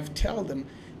arrive, tell them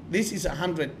this is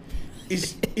 100.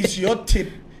 Is your tip.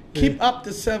 Keep up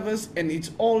the service, and it's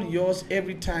all yours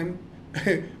every time.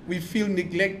 We feel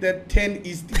neglected, 10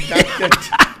 is deducted.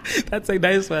 That's a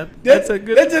nice one. That's a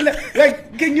good.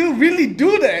 Like, can you really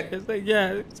do that? It's like,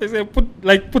 yeah. So put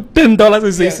 $10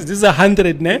 and say, this is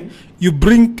 100, ne? You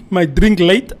bring my drink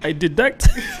late, I deduct.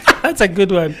 That's a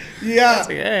good one.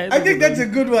 Yeah, I think that's a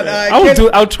good one.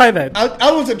 I'll try that.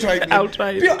 I'll also try it. I'll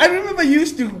try it. I remember you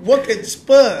used to work at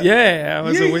Spur. Yeah, I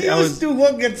was to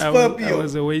work at Spur. I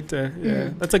was a waiter.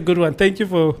 Yeah, that's a good one. Thank you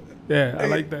for. Yeah, I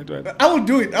like that one. I will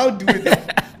do it.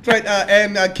 Right.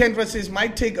 And Kendra says, my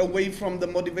takeaway from the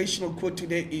motivational quote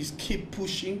today is keep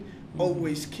pushing.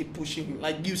 Always keep pushing.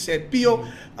 Like you said, Pio,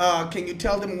 can you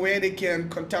tell them where they can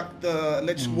contact the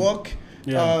Let's Work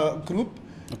group?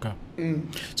 Okay.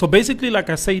 So basically, like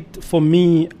I said, for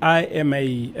me, I am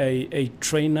a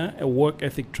trainer, a work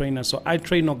ethic trainer. So I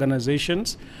train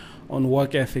organizations on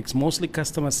work ethics, mostly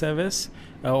customer service,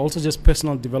 also just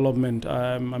personal development.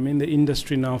 I'm in the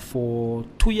industry now for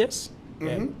 2 years,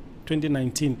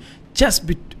 2019, just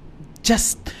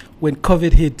when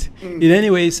COVID hit. In any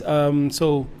ways,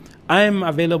 so I am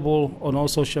available on all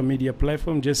social media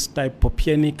platforms. Just type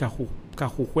Popieni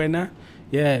Kahuhuena.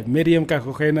 Yeah, Miriam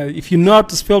Kahuhuena. If you know how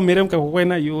to spell Miriam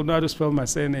Kahuhuena, you will know how to spell my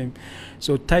surname.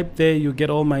 So type there, you get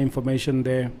all my information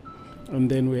there, and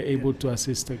then we're able to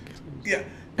assist. Yeah.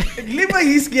 Liver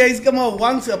Hiskia is come out.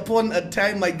 Once upon a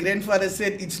time, my grandfather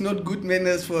said it's not good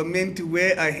manners for a man to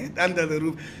wear a hat under the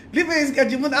roof. Liver Hiskia,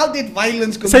 you want out that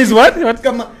violence. Says what?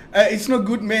 Come on. It's not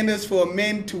good manners for a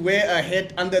man to wear a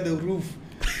hat under the roof.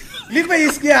 Liver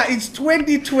Hiskia, it's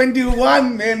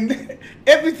 2021, man.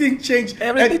 Everything changed.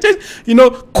 Everything changed. You know,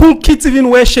 cool kids even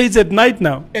wear shades at night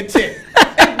now. At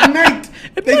night.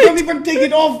 They don't even take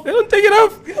it off. They don't take it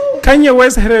off. Kanye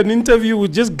West had an interview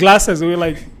with just glasses. We were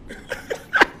like...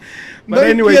 But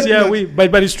anyways, yeah,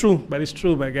 but it's true. But it's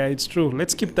true, my guy. It's true.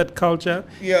 Let's keep that culture.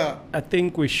 Yeah. I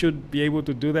think we should be able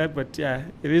to do that. But yeah,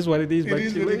 it is what it is. It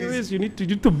is what it is. You need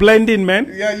to blend in, man.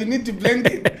 Yeah, you need to blend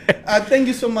in. Thank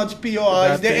you so much,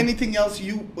 P.O. Is there anything else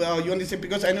you want to say?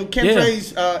 Because I know Kendra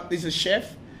is a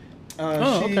chef.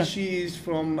 She is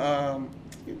from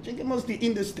the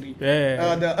industry.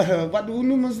 Yeah. What do you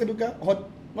know?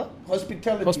 What?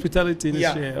 Hospitality. Hospitality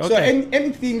industry. Yeah. Okay. So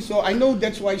anything. So I know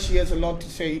that's why she has a lot to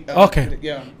say. Okay.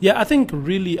 Yeah. Yeah. I think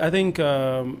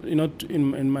you know,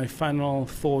 in my final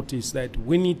thought is that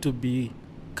we need to be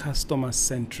customer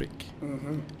centric.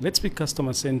 Let's be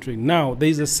customer centric. Now there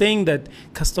is a saying that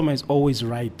customer is always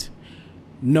right.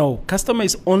 No, customer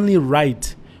is only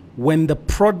right when the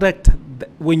product,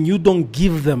 when you don't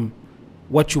give them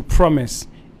what you promise.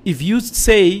 If you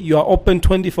say you are open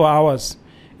 24 hours.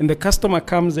 And the customer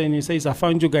comes in and he says, I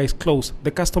found you guys closed.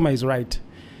 The customer is right.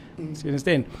 So you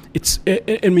understand?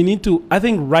 And we need to, I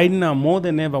think right now, more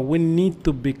than ever, we need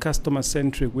to be customer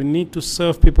centric. We need to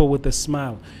serve people with a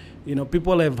smile. You know,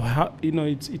 people have, you know,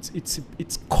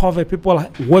 it's covered. People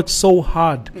work so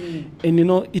hard. And, you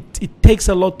know, it takes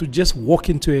a lot to just walk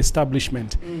into an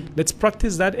establishment. Let's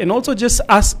practice that. And also just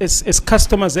us as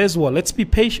customers as well. Let's be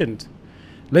patient.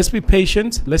 Let's be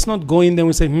patient. Let's not go in there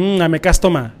and say, I'm a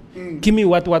customer. Give me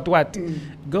what.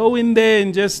 Go in there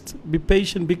and just be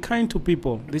patient. Be kind to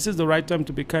people. This is the right time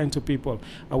to be kind to people.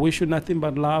 I wish you nothing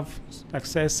but love,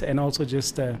 success, and also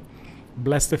just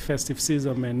bless the festive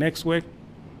season, man. Next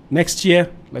year,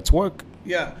 let's work.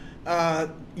 Yeah.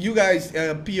 You guys,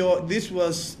 P.O., this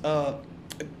was...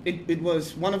 It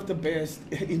was one of the best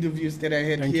interviews that I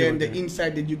had here, and the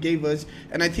insight that you gave us.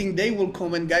 And I think they will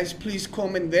comment. Guys, please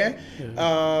comment there.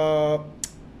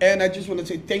 And I just want to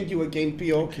say thank you again,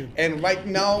 P.O. And right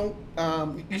now,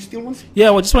 you still want to say?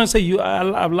 Yeah, I just want to say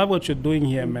I love what you're doing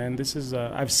here, man. This is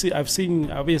I've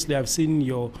seen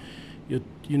your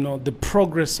you know, the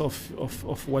progress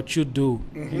of what you do.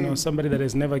 You know, somebody that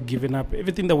has never given up.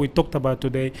 Everything that we talked about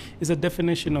today is a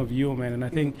definition of you, man. And I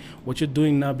think what you're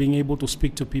doing now, being able to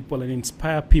speak to people and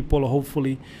inspire people,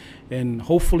 hopefully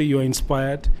you're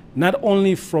inspired, not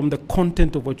only from the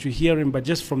content of what you're hearing, but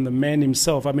just from the man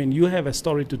himself. I mean, you have a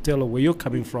story to tell of where you're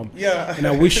coming from. Yeah. And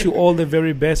I wish you all the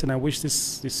very best, and I wish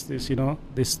this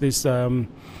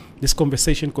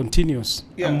conversation continues.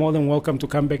 Yeah. I'm more than welcome to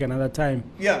come back another time.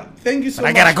 Yeah, thank you so much.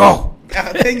 I gotta go.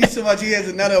 Thank you so much. He has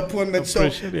another appointment. So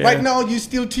right now, you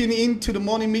still tuning in to the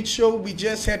Morning Meat Show. We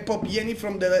just had Popieni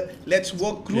from the Let's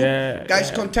Walk group.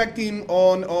 Guys, contact him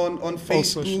on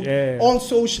Facebook, all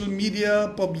social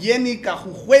media. Popieni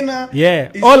Kahuhuena.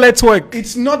 Yeah, Let's Work.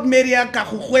 It's not Maria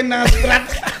Kahuhuena.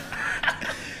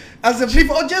 As a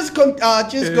people, or just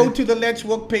go to the Let's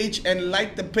Walk page and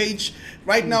like the page.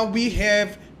 Right now, we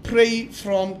have Pray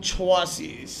from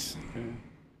Choasis.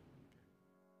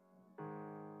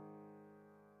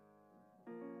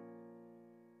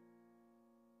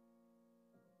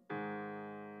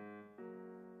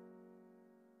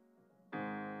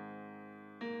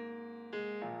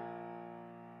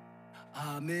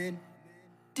 Amen.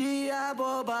 Dia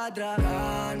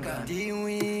bobadrahan ka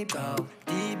diwi kau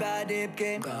di badep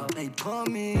ken kau naip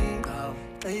komi kau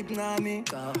naip ngami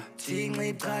kau sing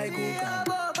naip kai ku kau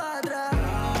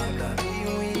bobadrahan ka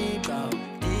diwi kau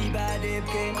di badep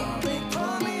ken kau naip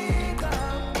komi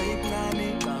kau naip ngami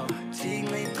kau sing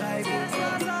naip kai ku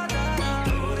kau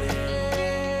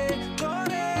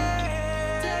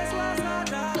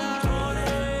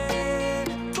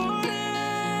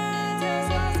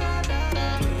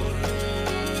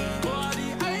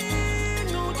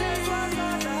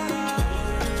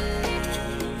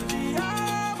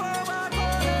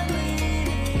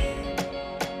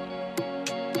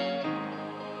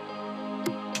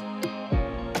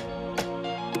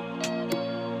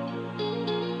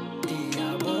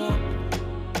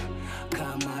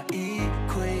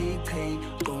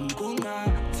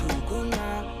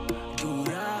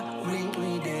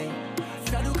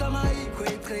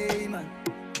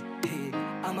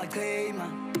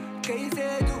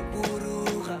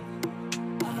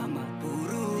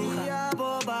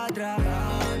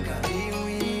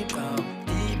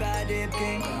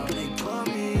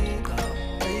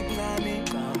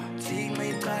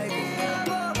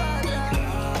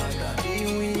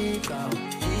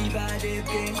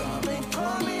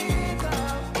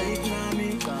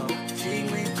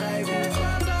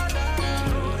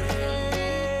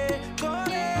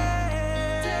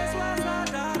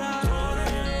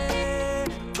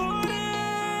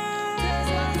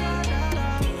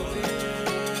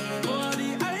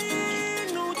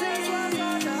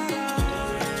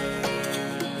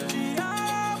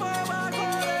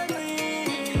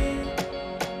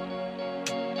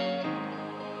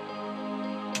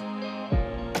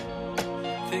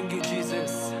Thank you,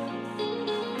 Jesus.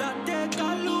 Tate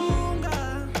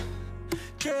kalunga,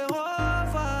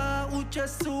 Jehovah,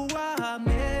 uJesu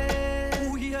wami,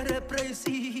 uhere praise,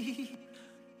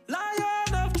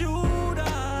 Lion of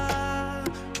Judah,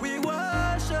 we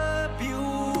worship you,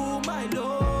 my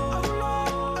Lord. Our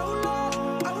Lord,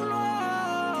 our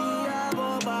Lord.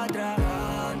 Diabo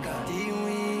badraga,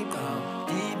 diwika,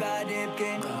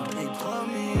 dibadebke,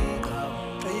 itromi,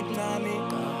 ipnami,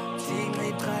 sing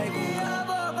itraigu.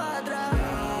 Diabo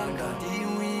badraga,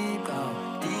 diwika,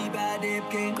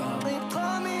 dibadebke,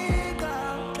 itromi,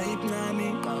 ipnami,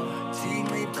 sing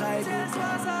itraigu.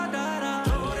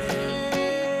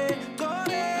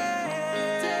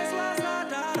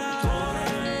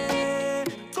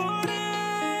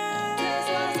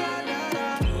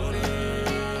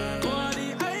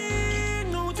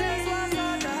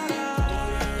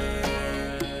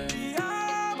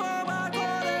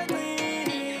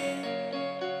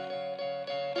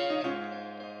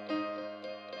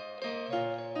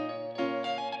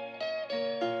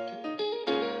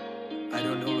 I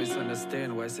don't always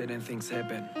understand why certain things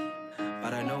happen,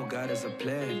 but I know God has a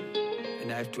plan,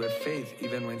 and I have to have faith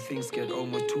even when things get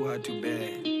almost too hard to bear.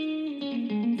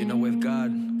 You know, with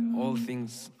God, all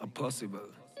things are possible.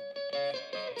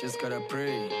 Just gotta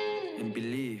pray and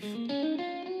believe.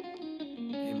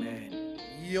 Amen.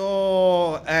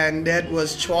 Yo, and that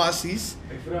was Choasis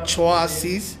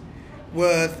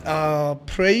with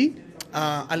Pray.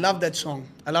 I love that song.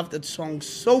 I love that song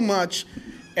so much.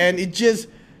 And it just,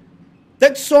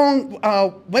 that song,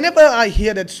 whenever I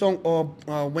hear that song or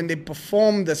when they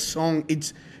perform the song,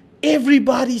 it's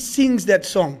everybody sings that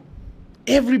song.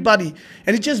 Everybody.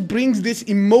 And it just brings this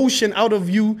emotion out of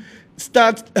you,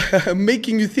 starts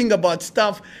making you think about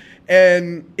stuff.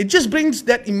 And it just brings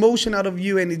that emotion out of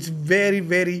you. And it's very,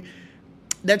 very,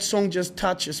 that song just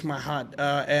touches my heart.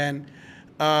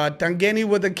 Tangeni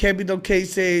with a capital K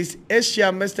says,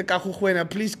 Esha, Mr. Kahuhuena,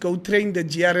 please go train the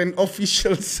GRN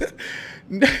officials.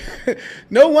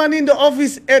 No one in the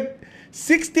office at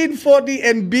 1640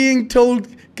 and being told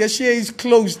cashier is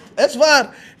closed. That's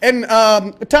far. And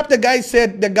Tap the guy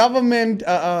said the government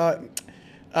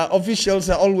officials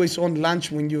are always on lunch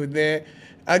when you're there.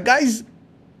 Guys,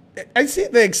 I see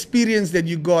the experience that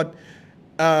you got.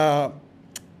 But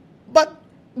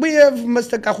we have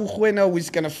Mr. Kahuhuena who is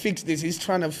going to fix this. He's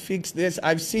trying to fix this.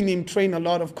 I've seen him train a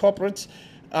lot of corporates.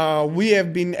 We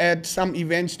have been at some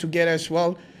events together as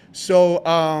well. So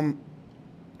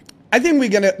I think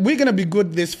we're gonna be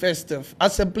good this festive.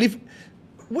 As a belief,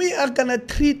 we are gonna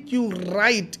treat you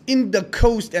right in the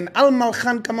coast. And Al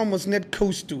Malkhan Kama was net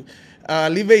coast to.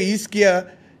 Live Iskia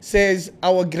says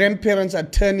our grandparents are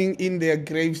turning in their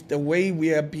graves the way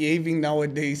we are behaving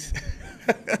nowadays.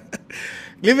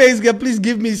 Live Iskia, please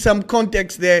give me some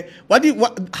context there.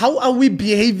 How are we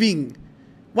behaving?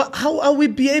 How are we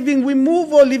behaving? We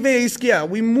move, or Live Iskia?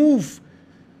 We move.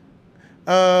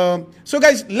 So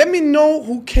guys, let me know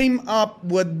who came up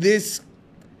with this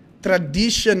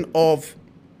tradition of,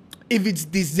 if it's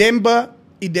December,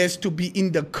 it has to be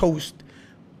in the coast.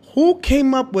 Who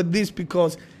came up with this?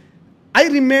 Because I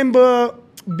remember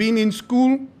being in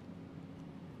school,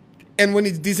 and when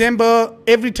it's December,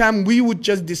 every time we would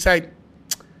just decide,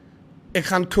 I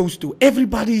can't coast to.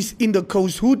 Everybody's in the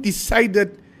coast. Who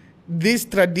decided this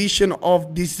tradition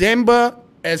of December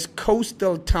as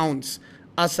coastal towns?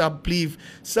 As I believe,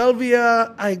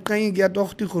 Sylvia, I can't get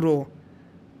off the gro.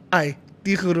 I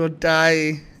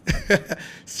die.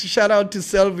 Shout out to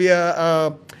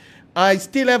Sylvia. I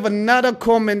still have another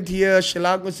comment here.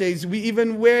 Shalago says, we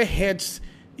even wear hats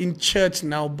in church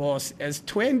now, boss. As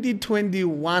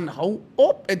 2021, how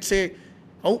up? I'd say,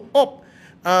 how up?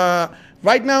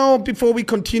 Right now, before we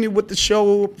continue with the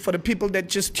show, for the people that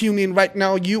just tune in right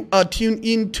now, you are tuned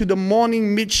in to the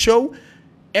Morning Mid Show.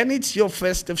 And it's your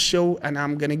festive show, and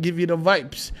I'm going to give you the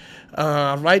vibes.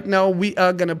 Right now, we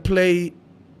are going to play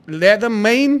Leather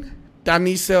Mane,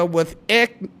 Danisa with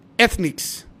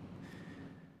Ethnics.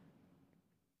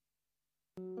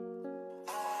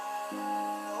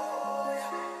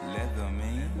 Leather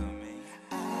Mane.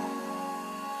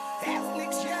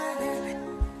 Ethnics,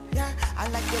 yeah. I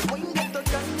like the way you get the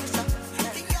Danisa.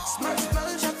 Smell,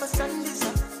 shot for Sandisa.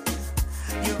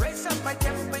 You raise up my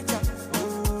temperature.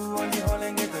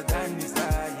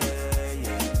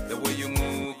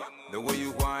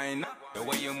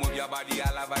 Body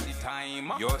all about the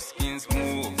time. Your skin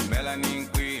smooth, melanin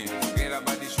queen. Get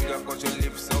about the sugar cause your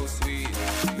lips so sweet.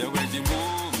 The way you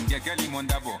move, get Kelly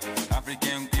Mondavo.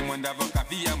 African Mondavo,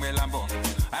 Kafi and Melambo.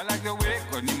 I like the way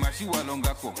Koni Mashiwa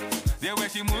Longako. The way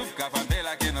she move,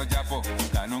 Kapabela Keno Japo.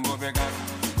 Tanongo Vegar,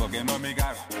 Kokeno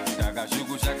Migar. Taga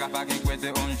Shugu Shaka Faki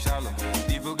Kwete on Shallow.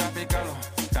 Ibu Kapikalo.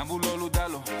 Sambulo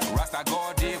Ludalo, Rasta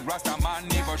Gordy, Rasta Man,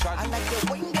 never shot. I like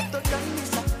the way you get the gun,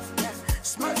 yeah.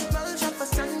 Smell, shop for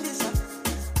Sundays.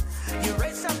 You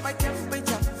raise up my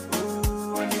temperature.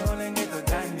 Ooh, on the whole and get the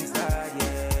gun,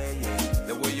 yeah.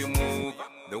 The way you move,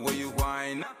 the way you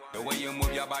whine, the way you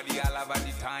move your body all over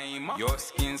the time. Your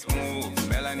skin smooth,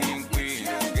 melanin queen.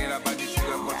 Get up body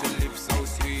sugar, but your lips so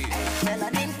sweet.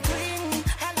 Melanin queen,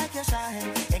 I like your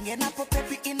shine. And get up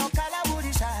peppy in no color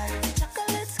woody shine.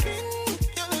 Chocolate skin,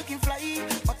 you're looking fly.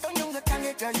 But on younger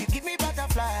tongue, girl, you give me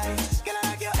butterflies. Girl, I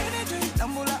like your energy,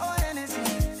 Nambula or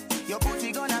anything. Your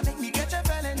booty gonna make me get your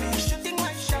felony. Shooting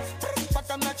my shot, but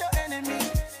I'm not your enemy.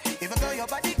 Even though your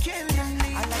body killing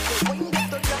me. I like the way you get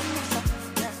the gun,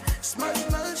 yeah.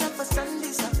 Smell, shop for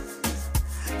Sundays.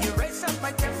 You raise up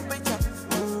my temperature.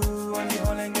 Ooh, on the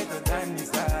whole and get the gun,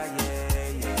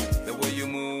 yeah. The way you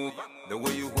move, the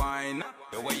way you whine,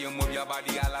 the way you move your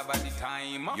body all over the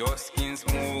time. Your skin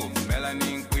smooth,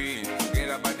 melanin queen. Get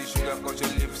up body sugar, got your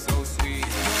lips so sweet.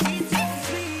 It's so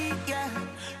sweet, yeah.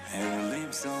 And your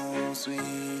lips so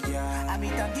sweet, yeah. I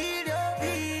mean, I need your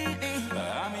feeling.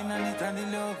 I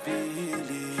need love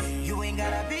feeling. You ain't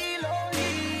gotta be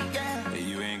lonely, yeah.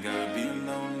 You ain't gotta be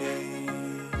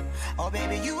lonely. Oh,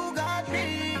 baby, you got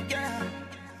me, yeah.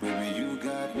 Baby, you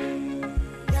got me.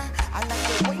 Yeah, I like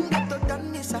the way you get the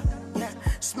done this, yeah.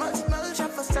 Smell, shop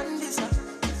for Sundays.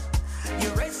 You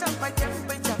raise up my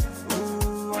temperature.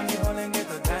 Ooh, on the whole and get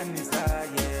the done this,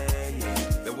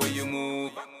 yeah. The way you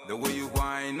move, the way you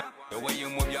whine, the way you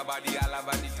move your body all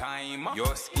over the time.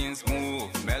 Your skin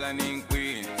smooth, melanin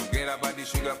queen. Get up body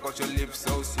sugar, got your lips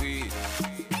so sweet.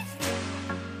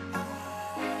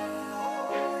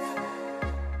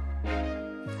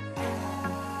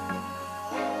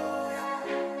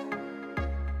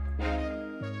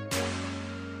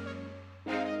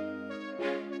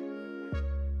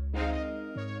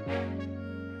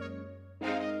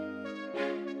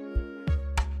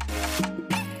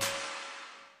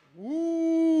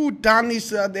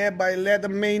 Danisa there by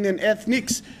Leatherman and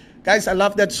Ethnics. Guys, I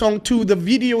love that song too. The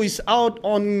video is out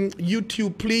on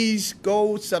YouTube. Please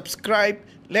go subscribe.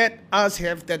 Let us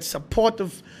have that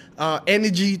supportive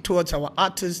energy towards our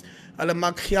artists.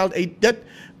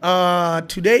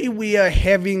 Today we are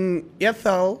having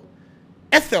Ethel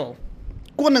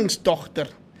Koningsdochter.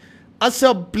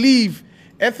 Asseblief,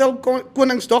 Ethel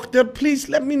Koningsdochter, please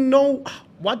let me know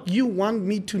what you want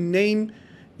me to name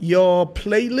your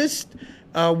playlist.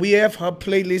 We have her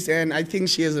playlist, and I think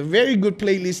she has a very good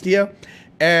playlist here.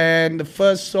 And the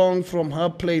first song from her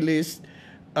playlist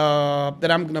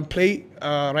that I'm gonna play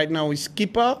right now is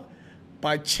 "Skipper"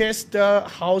 by Chester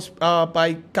House,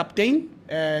 by Captain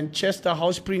and Chester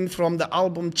Houseprin from the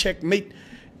album Checkmate.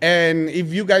 And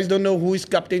if you guys don't know who is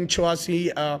Captain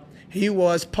Chwasi, he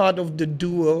was part of the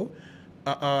duo,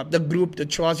 the group, the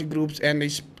Chwasi groups, and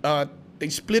they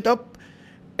split up.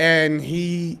 And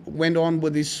he went on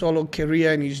with his solo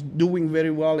career, and he's doing very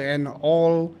well. And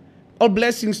all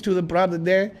blessings to the brother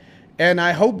there. And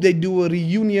I hope they do a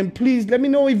reunion. Please let me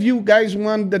know if you guys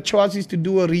want the Chwasis to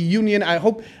do a reunion. I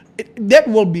hope that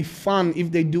will be fun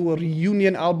if they do a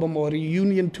reunion album or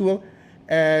reunion tour.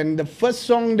 And the first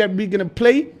song that we're gonna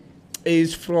play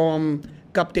is from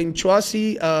Captain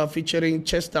Chwasi featuring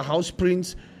Chester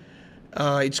Houseprin.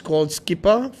 It's called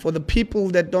 "Skipper." For the people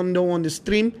that don't know on the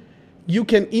stream, you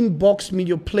can inbox me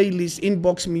your playlist,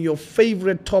 inbox me your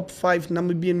favorite top 5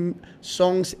 Namibian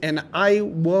songs, and I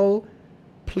will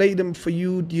play them for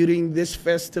you during this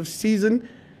festive season.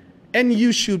 And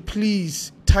you should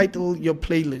please title your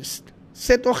playlist.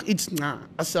 Sê toch iets na,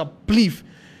 asseblief.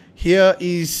 Here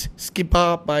is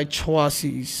 "Skipper" by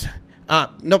Chwasis.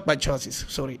 Not by Chwasis,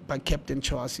 sorry, by Captain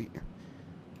Chwasi.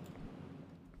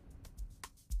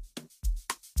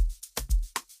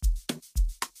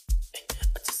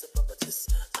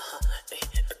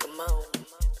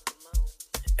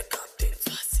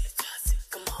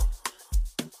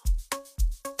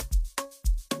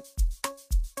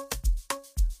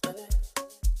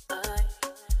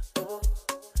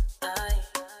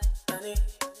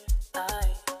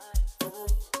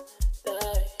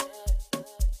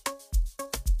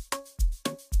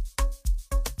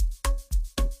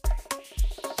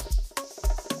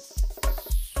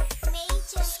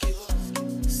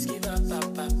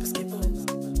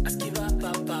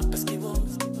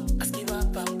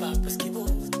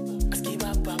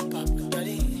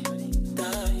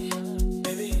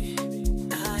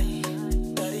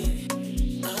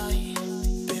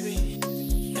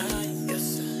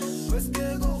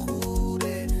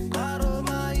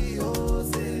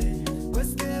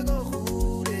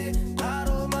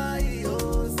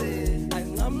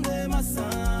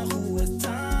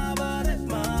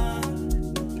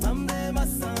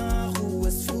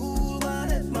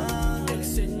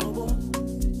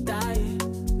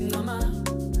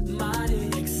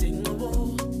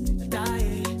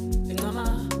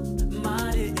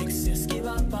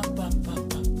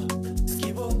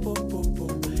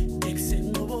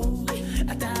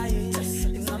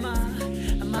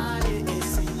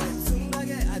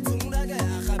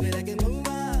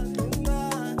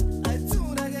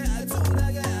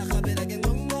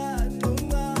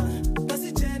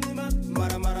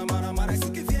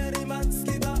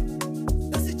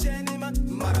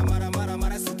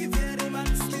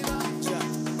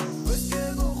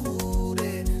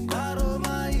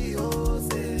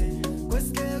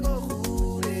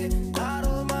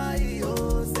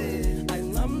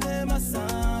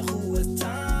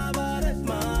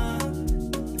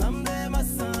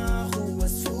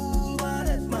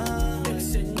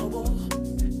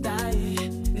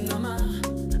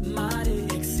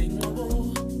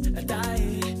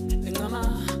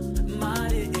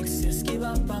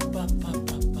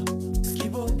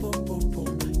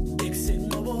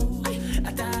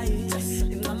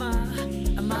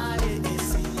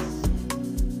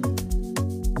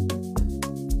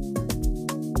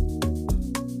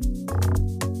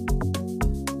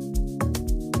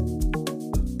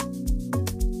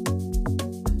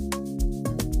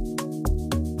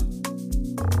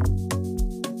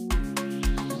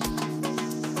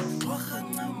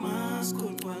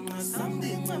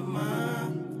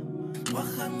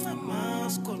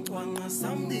 skontwanga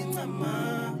something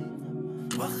ama.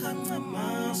 Wahanga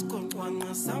ma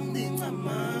skontwanga something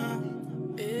ama.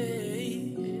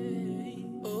 Hey,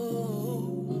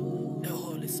 oh, the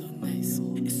hall is so nice.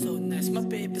 It's so nice, my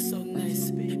baby's so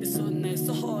nice. It's so nice,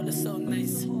 the hall is so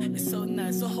nice. It's so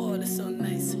nice, the hall is so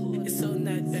nice. It's so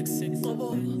nice, exit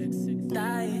kobo.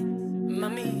 Die,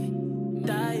 mommy,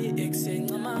 die,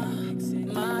 exit mama.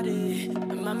 Mare,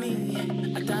 mommy,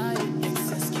 I die,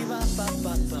 exit skiva,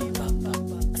 papa, papa,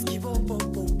 skivo,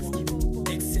 popo,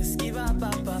 exit skiva,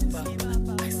 papa,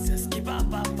 exit skiva,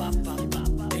 papa,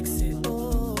 exit,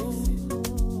 oh,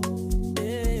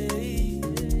 hey.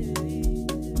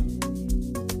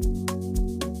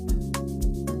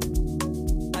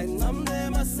 I nam de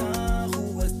masa who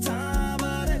was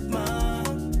tabaret ma,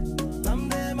 nam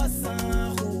de masa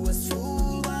who was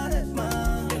full baret ma,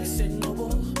 exit nobo,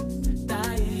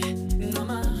 die,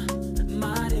 nama,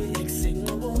 mare, exit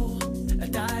nobo,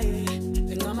 die,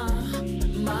 nama,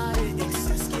 mare,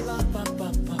 exit skiva,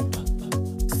 papa,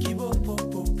 skivo,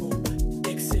 popo,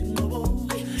 exit nobo,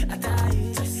 die,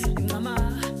 nama,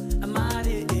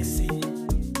 mare, exit.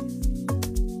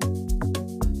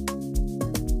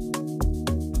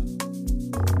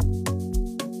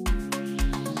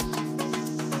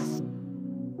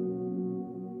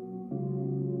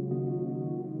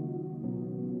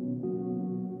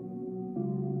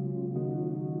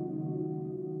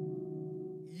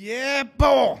 Yeah,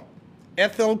 po.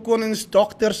 Ethel Konings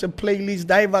Dochter se playlist.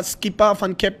 Die was Skipper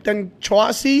van Captain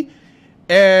Chwasi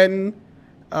en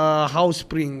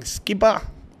Housespring. Skipper.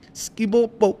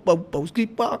 Skipper.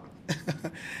 Skipper.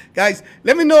 Guys,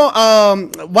 let me know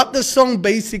what the song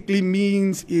basically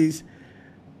means is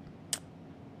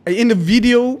in the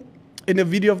video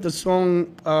of the song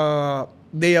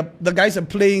the guys are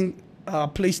playing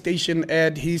PlayStation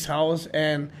at his house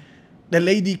and the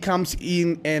lady comes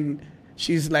in and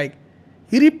she's like,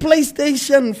 hierdie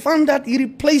PlayStation, van dat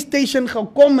hierdie PlayStation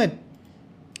gekom het,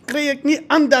 kry ek nie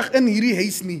aandag in hierdie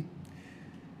huis nie.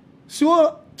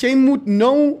 So, jy moet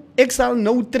nou, ek sal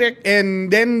nou trek, and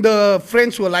then the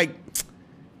friends were like,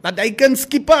 dat hy kan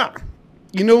skipper,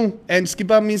 you know, and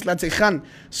skipper means laat sy gaan.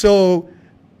 So,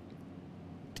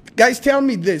 guys, tell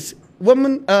me this,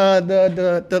 women,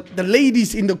 the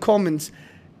ladies in the comments,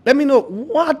 let me know,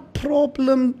 what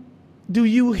problem do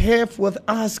you have with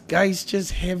us guys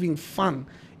just having fun?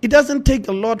 It doesn't take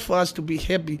a lot for us to be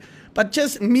happy, but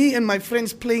just me and my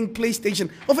friends playing PlayStation.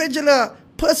 Of julle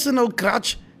personal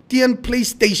grudge teen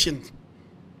PlayStation.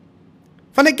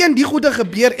 Van ek ken die goede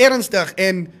gebeur ernstig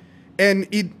and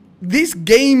this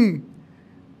game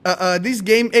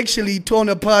actually torn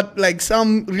apart like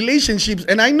some relationships,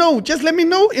 and I know, just let me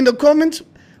know in the comments,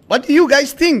 what do you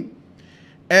guys think?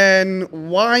 And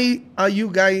why are you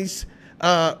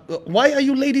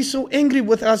ladies so angry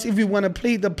with us if we want to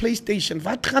play the PlayStation?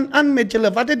 Wat gaan aan met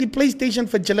julle? Wat het die PlayStation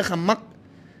vir julle gemaak?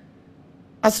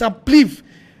 Asseblief.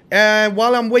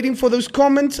 While I'm waiting for those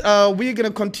comments, we're going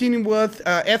to continue with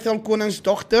Ethel Konings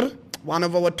Dochter, one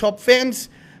of our top fans.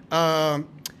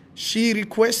 She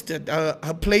requested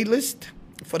her playlist.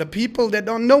 For the people that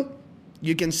don't know,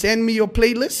 you can send me your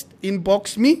playlist,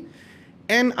 inbox me,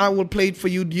 and I will play it for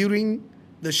you during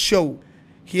the show.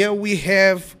 Here we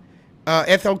have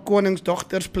Ethel Konings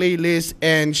Dochter's playlist,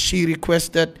 and she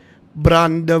requested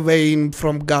Brandewijn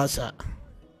from Gaza.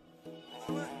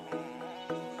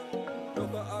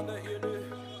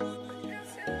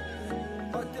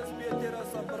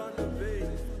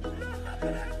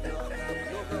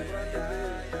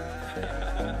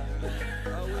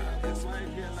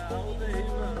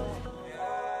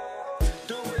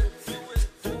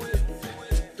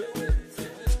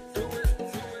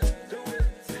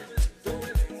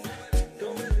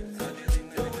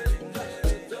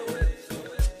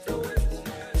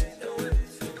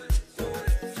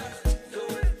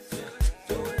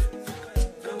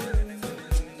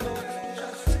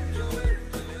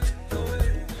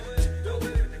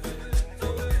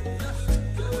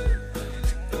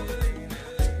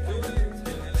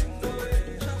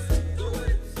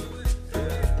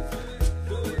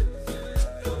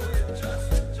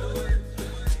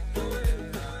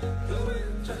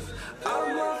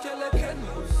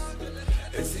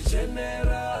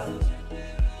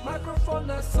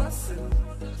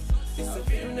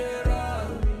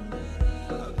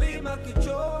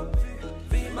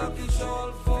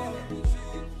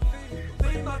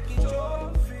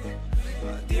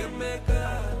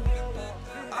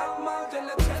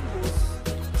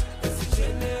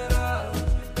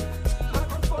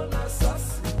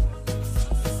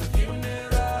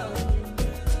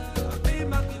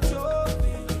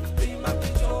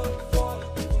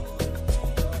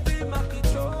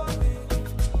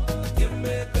 Give me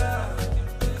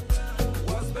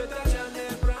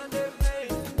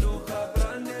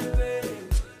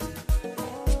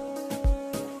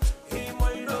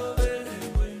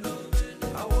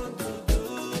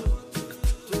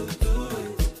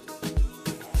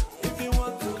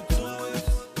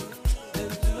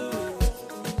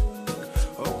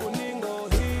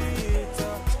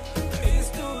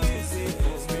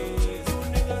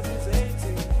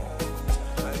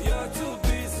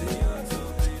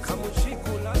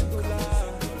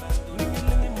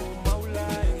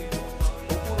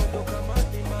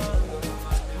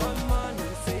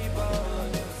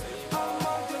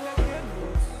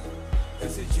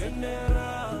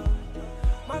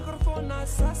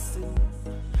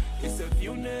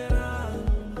funeral.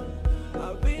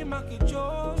 Vi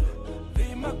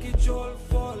makijol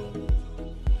fall.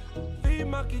 Vi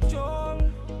makijol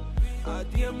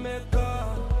adie meka.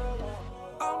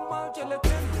 Amal jele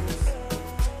kendus.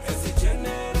 Esi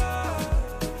general.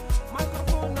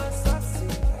 Microphone assassin.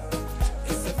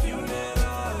 It's a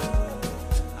funeral.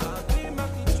 Vi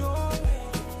makijol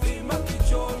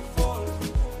fall.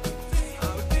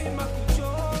 Vi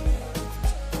makijol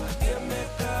adie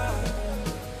meka.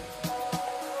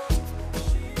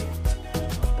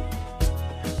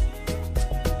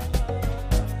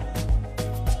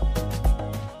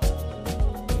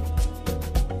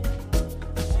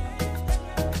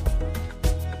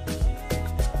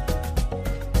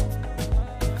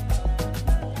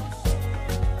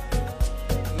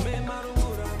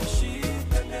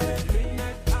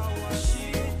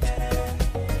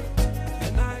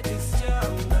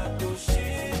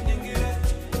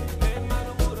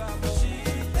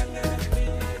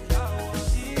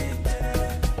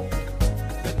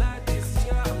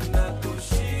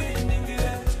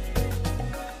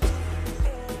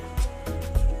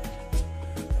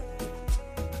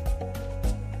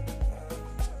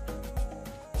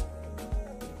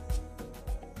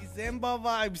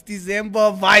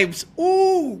 December vibes.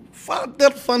 Ooh,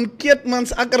 vader van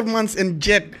Keetmans, Ackermans en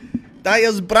Jet. That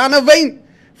is Brandewijn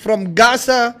from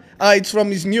Gaza. It's from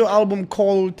his new album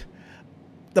called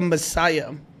The Messiah.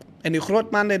 En die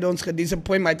groot man het ons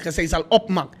gedisappoint, maar het gesê sal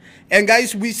opmaak. And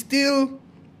guys,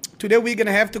 today we're going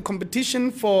to have the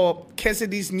competition for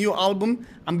Cassidy's new album.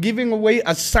 I'm giving away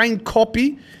a signed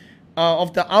copy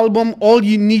of the album. All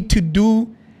you need to do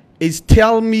is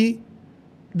tell me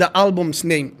the album's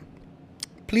name.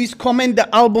 Please comment the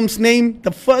album's name.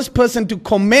 The first person to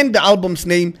comment the album's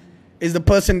name is the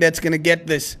person that's going to get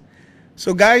this.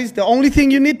 So guys, the only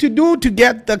thing you need to do to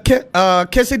get the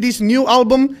Cassidy's new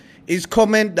album is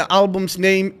comment the album's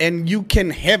name and you can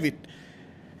have it.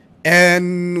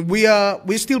 And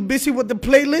we're still busy with the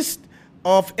playlist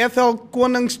of Ethel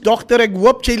Konings Dogter. Ek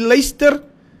hoop jy luister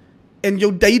en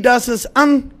jou data's is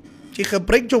aan. Jy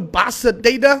gebruik jou basse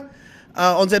data.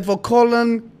 Ons het vir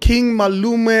Colin, King,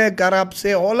 Malume, Garab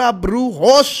say, hola bro,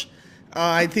 hosh.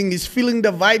 I think he's feeling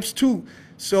the vibes too.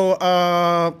 So,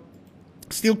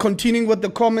 still continuing with the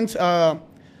comments.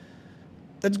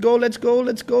 Let's go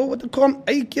with the comments.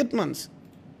 Hey, Keetmans.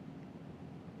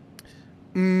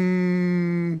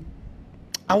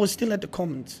 I was still at the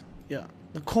comments. Yeah,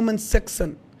 the comment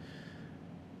section.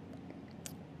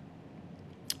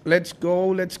 Let's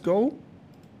go.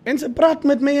 Mense praat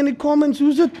met my in die comments.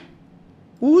 Who's it?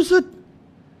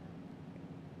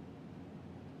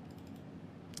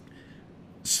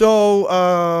 So,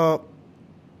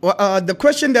 the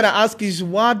question that I ask is,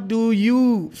 what do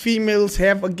you females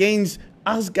have against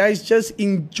us guys just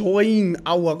enjoying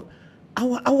our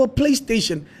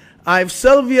PlayStation? I have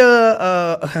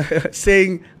Sylvia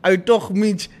saying, I toch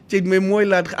met jy my mooi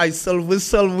laat I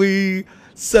Sylvie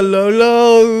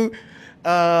Salolo.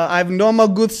 I have Norma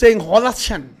Good saying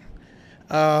Holashan.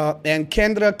 And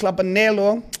Kendra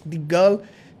Clapanello, the girl,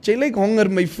 jy like honger,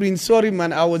 my friend. Sorry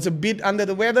man, I was a bit under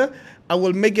the weather. I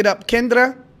will make it up.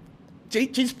 Kendra,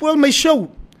 jy spoil my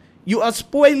show. You are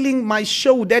spoiling my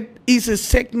show. That is a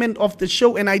segment of the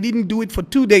show and I didn't do it for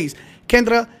 2 days.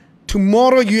 Kendra,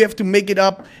 tomorrow you have to make it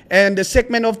up. And the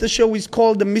segment of the show is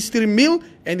called The Mystery Meal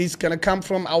and it's going to come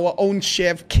from our own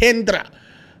chef, Kendra.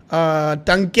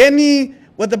 Tankeni,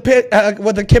 what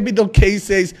the capital K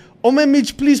says, Ome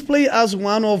Mitch, please play us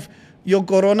one of your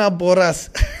Corona Boras.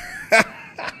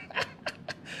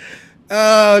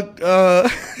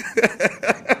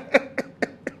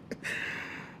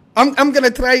 I'm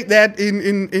gonna try that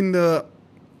in the.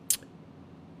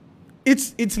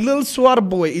 It's Lil Swar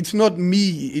Boy. It's not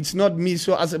me.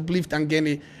 So as a belief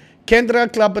Tangeni. Kendra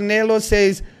Clapanello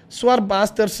says Swar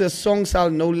Basters song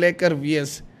sal no lekker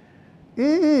wees.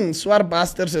 Swar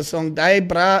Basters song. Die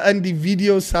bra in die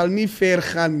video sal nie ver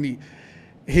gaan nie.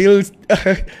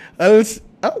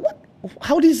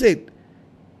 How do you say it?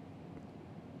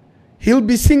 He'll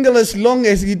be single as long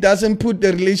as he doesn't put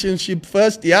the relationship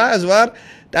first. Ja, is waar.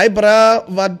 Die bra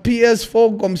wat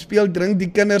PS4 kom speel, drink die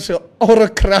kinders se ore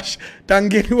crush, dan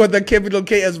get what the capital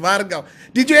K is waar gou.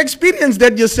 Did you experience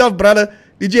that yourself, brother?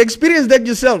 Did you experience that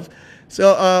yourself?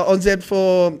 So, ons het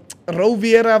vir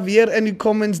Rovera weer in die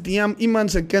comments, DM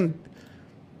iemand se kind.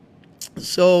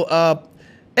 So,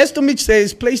 Estomich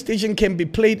says PlayStation can be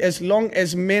played as long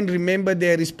as men remember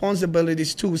their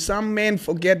responsibilities too. Some men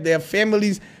forget their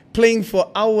families, playing for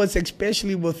hours,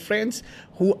 especially with friends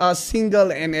who are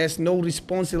single and has no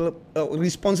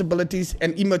responsibilities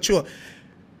and immature.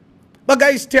 But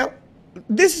guys,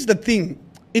 this is the thing.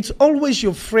 It's always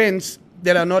your friends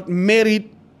that are not married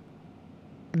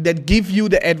that give you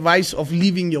the advice of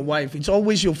leaving your wife. It's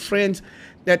always your friends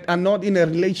that are not in a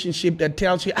relationship that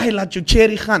tells you, I let you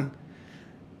cherry gaan.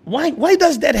 Why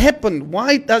does that happen?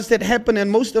 Why does that happen?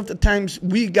 And most of the times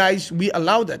we guys, we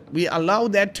allow that. We allow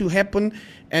that to happen,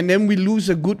 and then we lose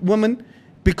a good woman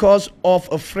because of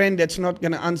a friend that's not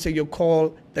going to answer your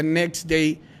call the next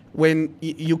day when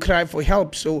you cry for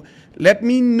help. So let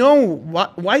me know,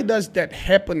 why does that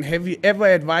happen? Have you ever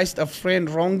advised a friend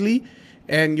wrongly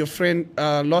and your friend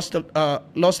lost out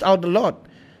a lot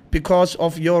because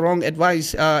of your wrong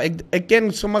advice?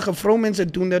 Again, sommige vrouwmense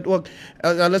doen dat ook.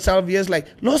 Hulle sal wees like,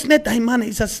 los net hy man,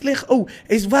 hy's 'n sleg ou.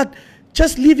 Hy's wat?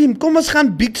 Just leave him. Kom ons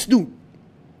gaan biks doen.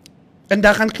 En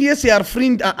dan gaan gee sy haar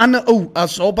vriend 'n ander ou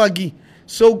as oppagie.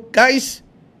 So guys,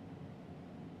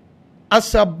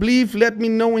 asseblief, let me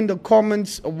know in the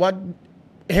comments,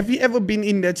 have you ever been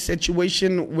in that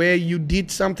situation where you did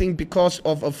something because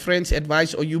of a friend's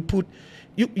advice, or you put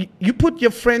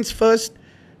your friends first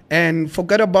and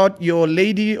forget about your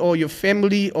lady or your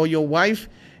family or your wife,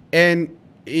 and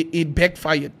it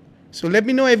backfired? So let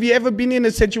me know, have you ever been in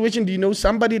a situation? Do you know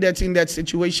somebody that's in that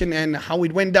situation and how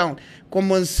it went down?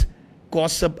 Kom ons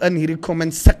gossip in hierdie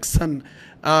comment section.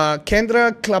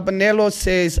 Kendra Clabanello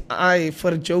says, I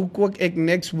for joke ook ek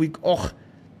next week. Och,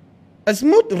 is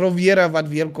moet Rovera wat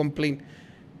weer complain.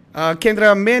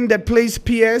 Kendra, a man that plays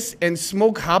PS and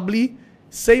smoke hubbly,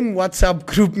 same WhatsApp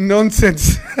group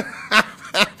nonsense.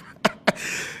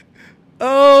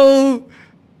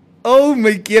 oh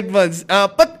my kid ones.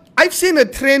 But I've seen a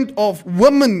trend of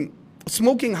women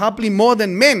smoking hubbly more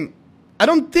than men. I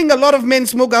don't think a lot of men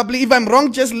smoke hubbly. If I'm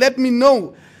wrong, just let me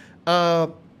know.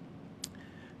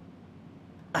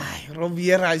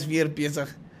 Rovera is weer bezig.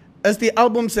 Is die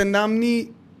album se naam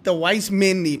nie The Wise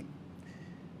Men nie?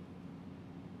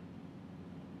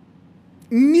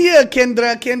 Nee,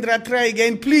 Kendra, try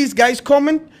again. Please, guys,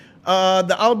 comment.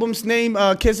 The album's name,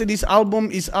 Cassidy's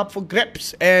album, is up for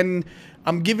grabs. And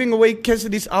I'm giving away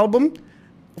Cassidy's album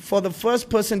for the first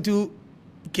person to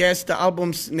guess the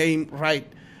album's name right.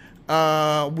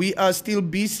 We are still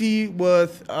busy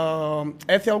with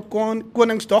Ethel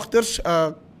Koningsdochters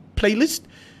playlist.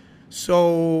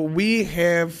 So we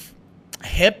have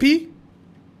Happy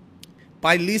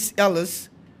by Liz Ellis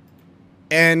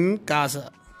and Gaza.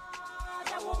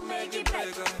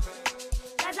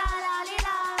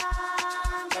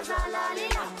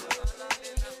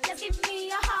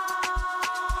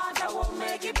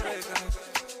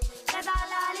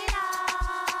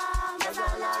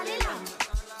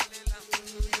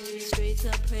 Streets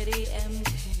are pretty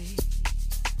empty.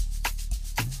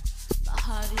 My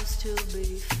heart used to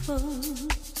be full.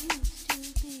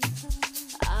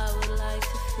 I would like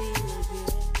to feel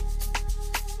again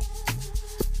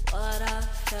what I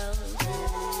felt with you.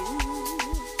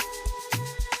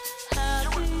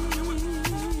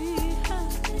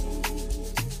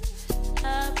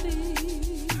 Happy,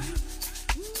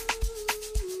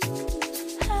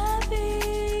 happy,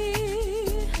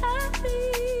 happy.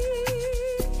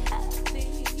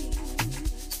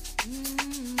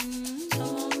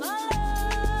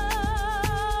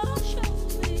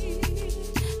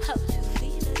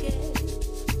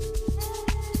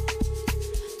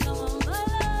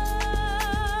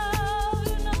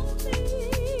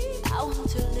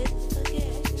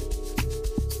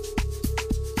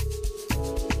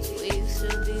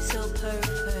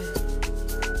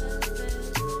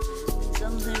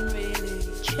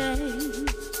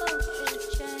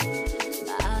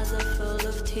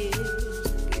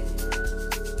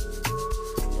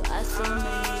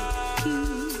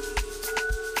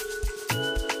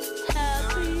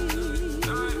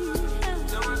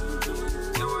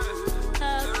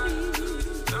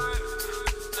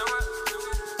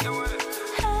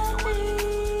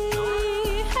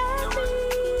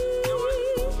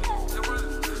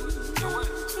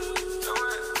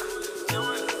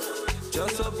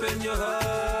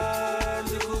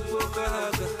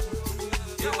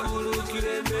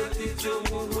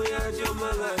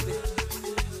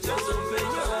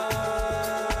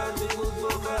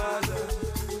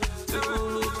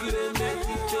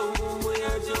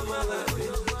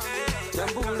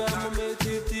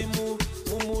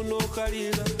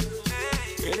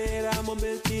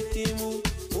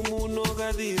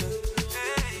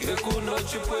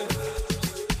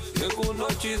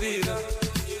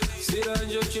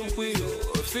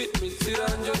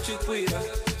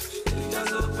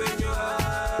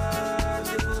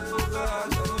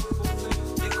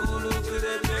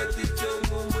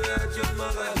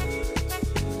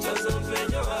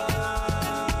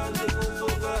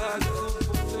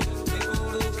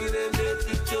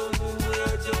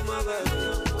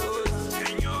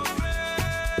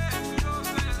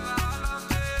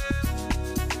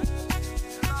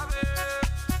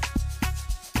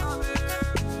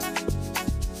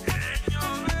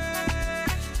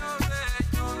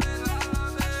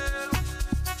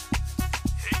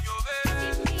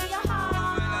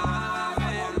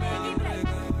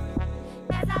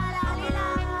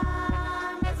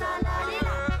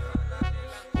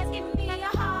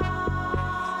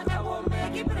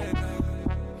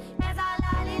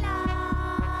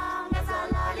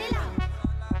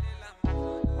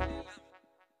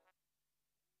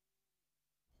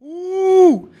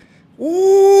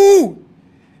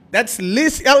 That's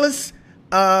Liz Ellis.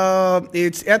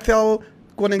 It's Ethel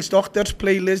Koningsdochter's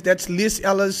playlist. That's Liz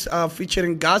Ellis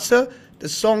featuring Gaza. The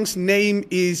song's name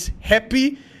is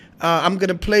Happy. I'm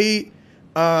gonna play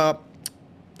the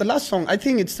last song. I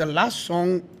think it's the last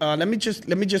song. Let me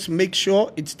just make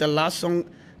sure it's the last song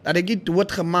dat ek nie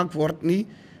doodgemaak word nie.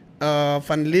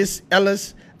 Van Liz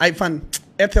Ellis. Van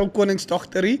Ethel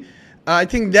Koningsdogter. I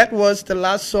think that was the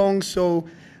last song. So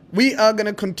we are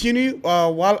gonna continue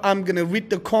while I'm gonna read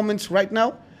the comments right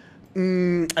now.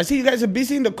 I see you guys are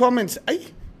busy in the comments. Ay,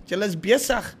 julle is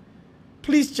besig.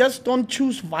 Please just don't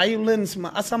choose violence, ma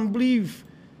asseblief.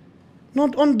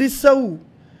 Not on this show.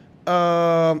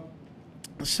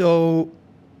 So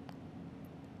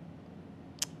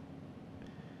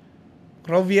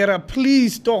Rovera,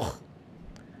 please toch.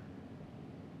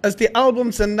 Is die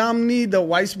album se naam nie The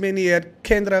Wise Man nie, het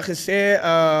Kendra gesê,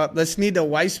 dis nie The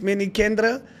Wise Man nie,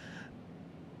 Kendra.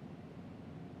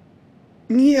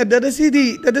 Nee, dat is nie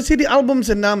die album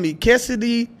se naam nie.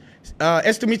 Cassidy,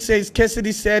 Estimate says,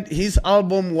 Cassidy said his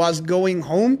album was going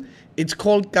home. It's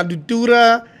called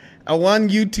Kadutura. I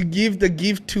want you to give the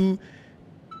gift to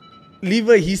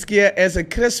Liva Hiskia as a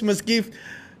Christmas gift.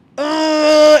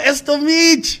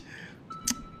 Estimate!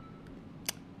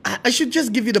 I should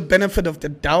just give you the benefit of the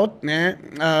doubt, nah.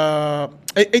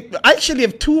 I actually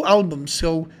have 2 albums,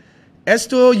 so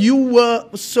Esther, you were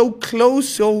so close.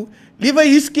 So Liva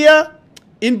Hiskia,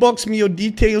 inbox me your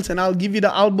details and I'll give you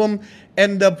the album.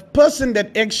 And the person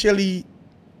that actually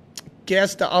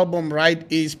guessed the album right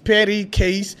is Perry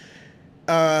Case.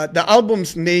 The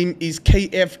album's name is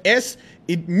KFS.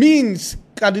 It means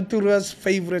Kadutura's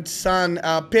favorite son.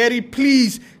 Perry,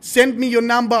 please send me your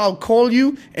number. I'll call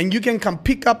you and you can come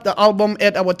pick up the album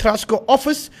at our Trasco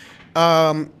office.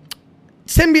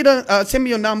 Send me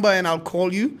your number and I'll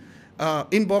call you.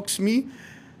 Inbox me.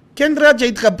 Kendra, jy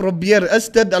het geprobeer. Is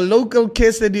dit a local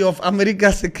Cassidy of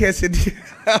America's Cassidy?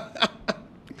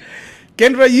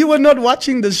 Kendra, you were not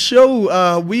watching the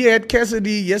show. We had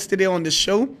Cassidy yesterday on the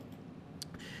show.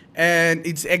 And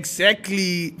it's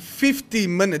exactly 50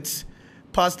 minutes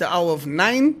past the hour of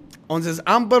 9. Ons is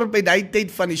amper by die tyd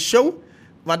van die show,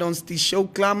 wat ons die show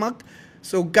klaarmaak.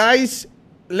 So guys,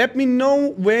 let me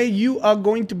know where you are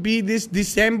going to be this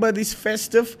December, this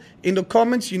festive, in the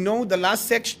comments. You know, the last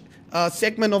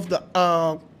segment of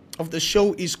the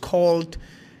show is called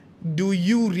Do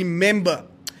You Remember?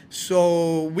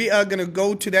 So we are gonna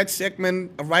go to that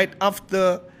segment right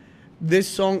after this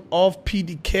song of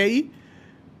PDK.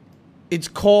 It's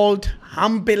called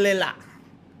Hambelela.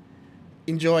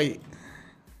 Enjoy.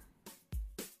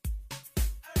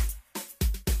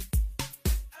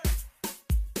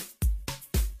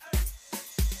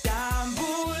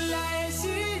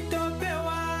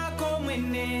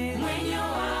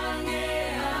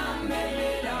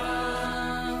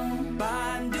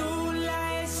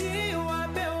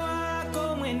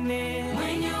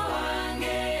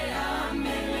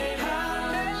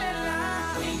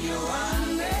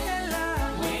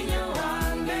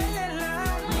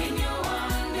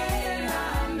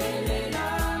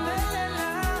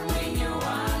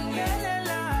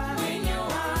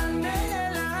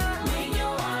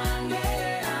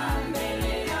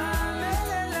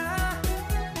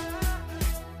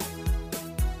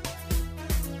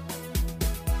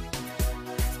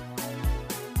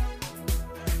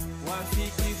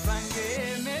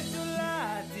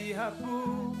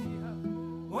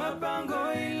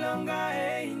 Wapango ilonga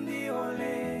indi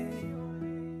ole,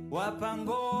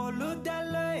 wapango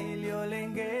lutalo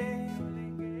iliolenge,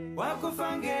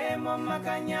 wakufange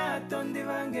momakanya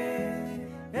tondivange.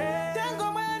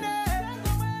 Tengo mwene,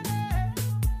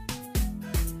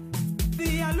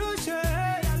 via luce.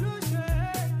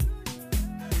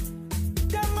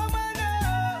 Tengo mwene,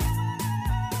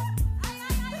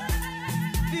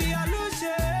 via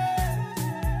luce.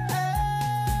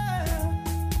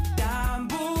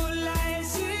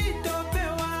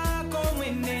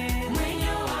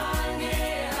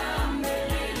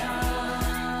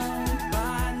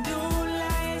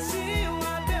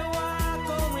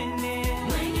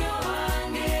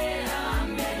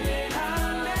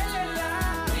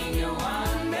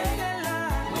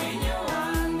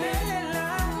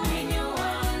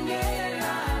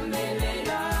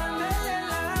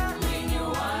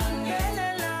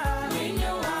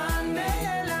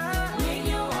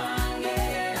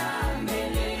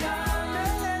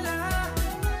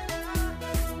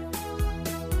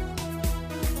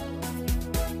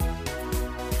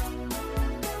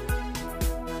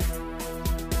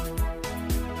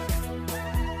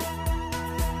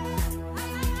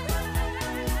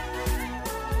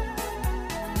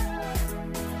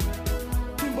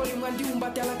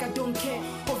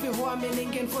 I'm in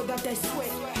again for that I sweat.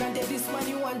 Now that this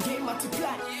money one day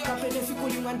multiply. Kapene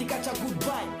fikuli ngandikacha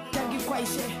goodbye. Tangi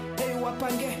kwaishe, hey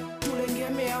wapange. Tulenge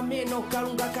me ameno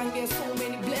kalunga kange. So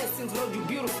many blessings, Lord you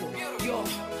beautiful. Yo,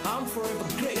 I'm forever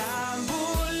great.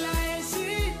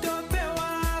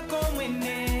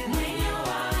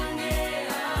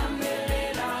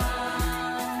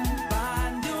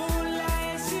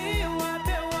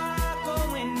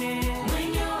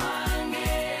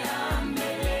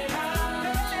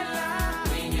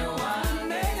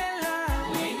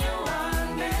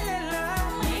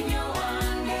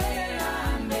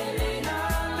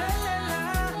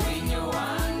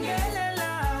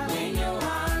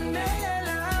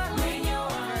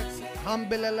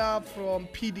 Hambelela from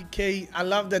PDK. I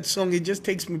love that song. It just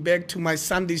takes me back to my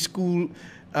Sunday school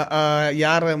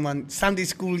yara, man. Sunday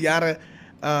school yara.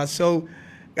 So,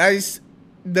 guys,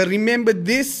 the remember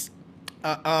this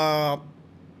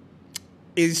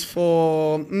is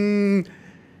for Uma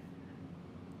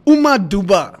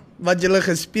Duba. Wat julle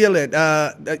gespeel het.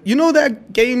 You know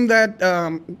that game that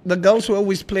the girls were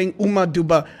always playing, Uma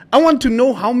Duba? I want to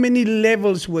know how many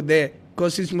levels were there.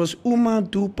 Because it was Uma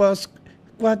Duba's.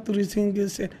 What?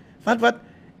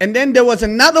 And then there was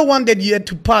another one that you had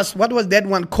to pass. What was that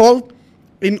one called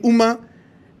in Uma?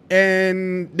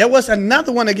 And there was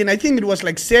another one again. I think it was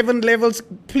like 7 levels.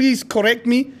 Please correct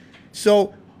me.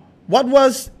 So what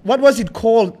was it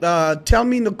called? Tell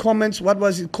me in the comments what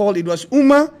was it called. It was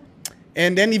Uma.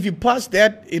 And then if you passed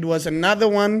that, it was another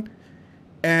one.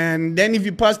 And then if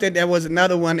you passed that, there was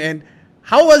another one. And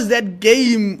how was that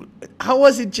game? How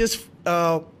was it just...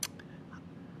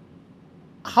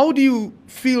 how do you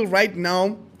feel right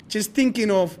now just thinking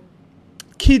of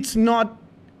kids not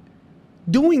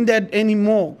doing that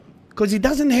anymore? Because it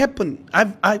doesn't happen.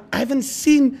 I haven't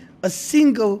seen a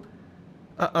single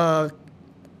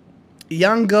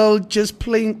young girl just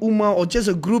playing Uma or just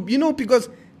a group, you know, because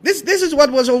this is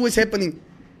what was always happening.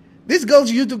 These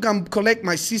girls used to come collect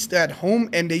my sister at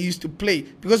home and they used to play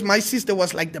because my sister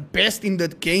was like the best in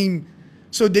that game.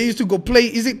 So they used to go play.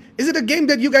 Is it a game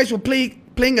that you guys were playing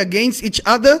against each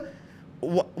other?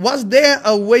 Was there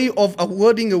a way of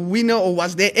awarding a winner, or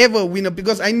was there ever a winner?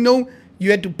 Because I know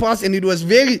you had to pass and it was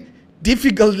very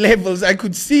difficult levels. I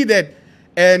could see that.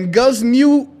 And girls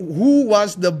knew who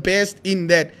was the best in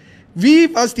that. Wie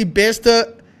was die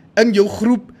beste in your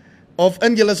group of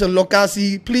in julle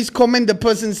locatie? Please comment the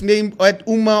person's name at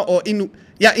Uma or in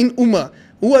Uma.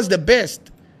 Who was the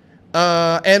best?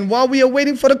 And while we are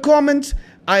waiting for the comments,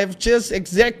 I have just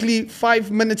exactly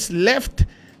 5 minutes left.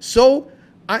 So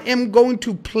I am going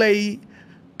to play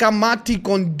Kamati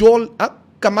Kondilo.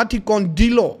 Kamati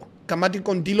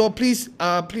Kondilo, please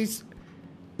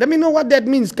let me know what that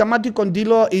means. Kamati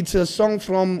Kondilo, it's a song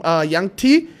from Young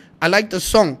T. I like the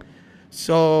song.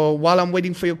 So while I'm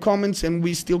waiting for your comments and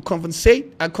we still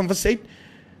conversate,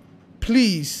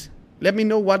 please let me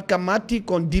know what Kamati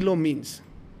Kondilo means.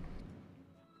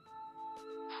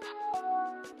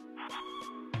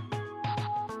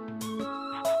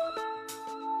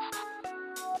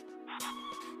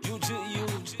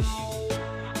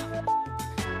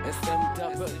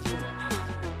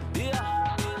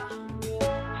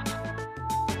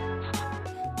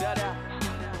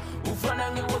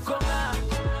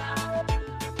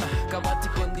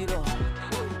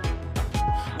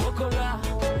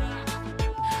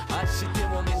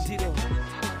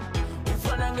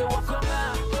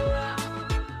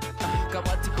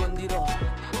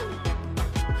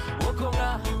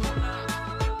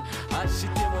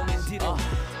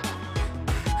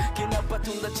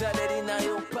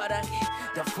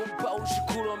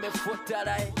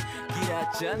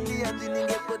 Chandi andi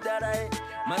ninge kodarae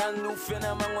Marangu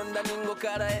fena mangonda ningo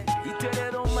karae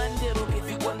Iterero mandero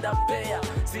kifi wanda pea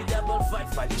Si double five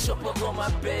fali shopo goma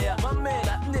pea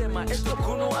Mamela nema esto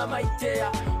kuno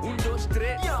amaitea 1, 2,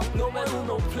 3, numero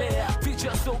 1 player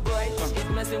Feature so bright, it's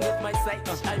messing with my sight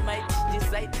I might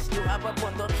decide to have a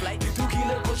pond on flight You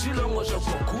kile koshilongo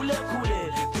shoko kule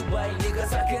Dubai nigga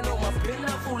sake no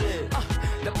mapena fule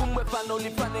La pumwe pano li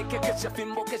pane keke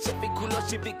shafimbo ke shafikulo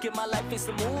shibike my life is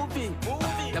a movie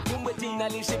La pumwe tina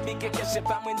li shibike ke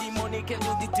shepa mwendi money can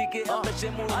do the ticket Apeshe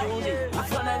muyuni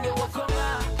Ufana nge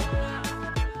wakonga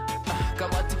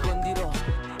Kamati Kondilo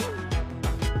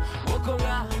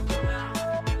Wakonga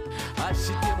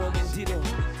Ashite momentiro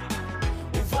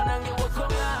Ufana nge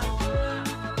wakonga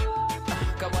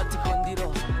Kamati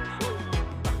Kondilo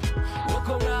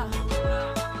Wakonga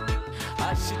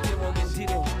Ashite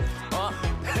momentiro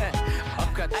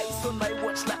I've got ice on my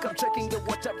watch like I'm checking the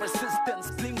water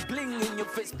resistance. Bling bling in your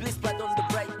face, please pardon the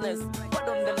brightness,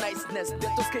 pardon the niceness.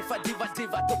 Detos que fa diva,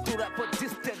 talk to rap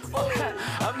distance.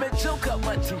 I'm a joker,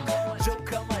 my team,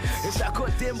 joker, my team.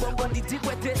 kote mbongo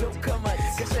nditikwete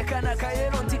keshekana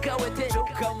kayero ndikawete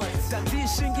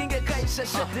tandishinginge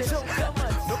kaisheshete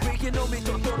nopiki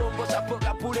nomitotolongo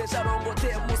sapoka pule sarongo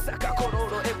te musaka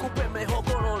kororo ekupe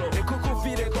mehogororo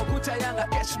ekukufire kokucha yanga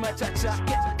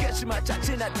keshima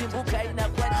chachi na timbuka ina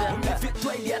kwanja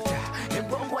umifitwa iliata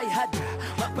embongo ihada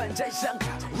mapanja ishanga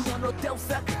unonote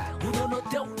usaka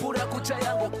unonote upura kucha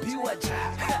yango piwaja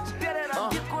terera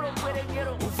ndikuro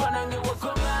mwerengero ufanange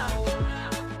wakonga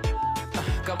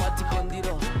kamati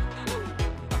kondiro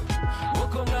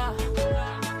wakonga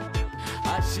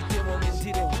ashite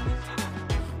momentiro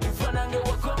ufanange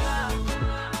wakonga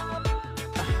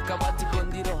kamati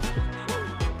kondiro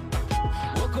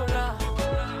wakonga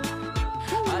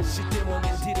ashite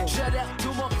momentiro. Shout out to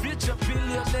my future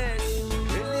billionaires,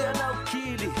 Eliana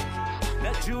Ukili,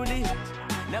 na Julie,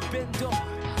 na Bendo,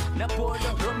 na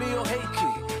Bono, Romeo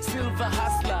Heiki, Silver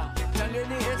Hustler,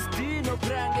 Tangeni SD, no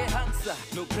brange Hansa,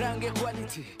 no brange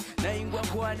quality, na ingwa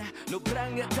kwana, no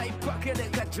brange taipake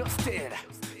leka jostera,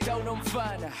 down on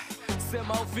fana,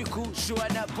 sema ufiku,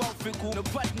 shuana bofiku, no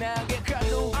partner yange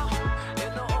kanu,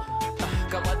 eno,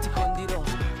 kamati kondiro,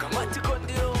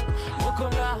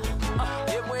 wakonga,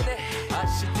 yemwene,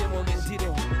 ashite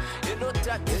momentiro, eno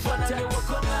tate, fanane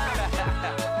wakonga,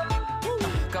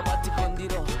 kamati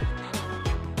kondiro,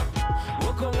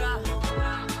 wakonga,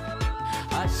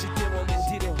 ashite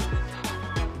momentiro.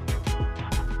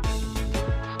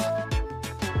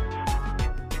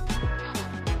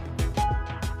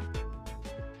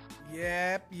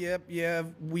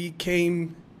 Yep. We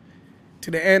came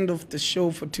to the end of the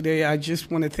show for today. I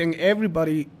just want to thank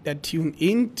everybody that tuned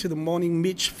in to the Morning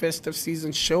Mitch Festive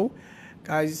Season show.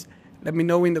 Guys, let me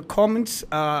know in the comments.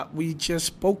 We just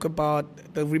spoke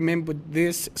about the Remember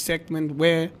This segment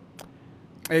where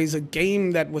there is a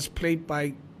game that was played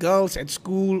by girls at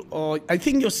school, or I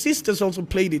think your sisters also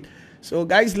played it. So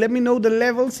guys, let me know the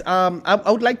levels.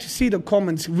 I would like to see the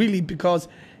comments really, because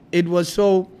it was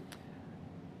so...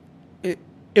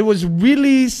 It was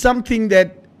really something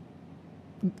that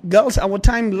girls our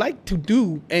time liked to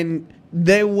do, and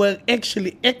they were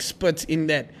actually experts in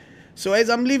that. So as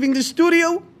I'm leaving the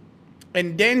studio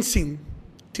and dancing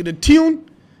to the tune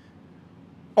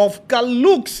of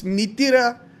Kalux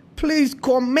Nitira, please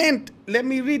comment. Let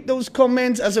me read those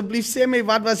comments. As I believe Seme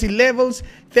wat was die levels.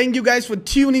 Thank you guys for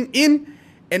tuning in.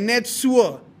 And that's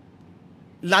Sur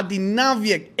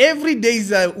Ladinaviek. Every day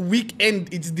is a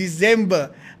weekend. It's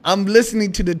December. I'm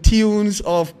listening to the tunes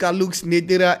of Kalux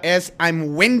Netera as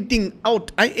I'm wenting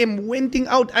out. I am wenting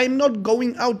out. I'm not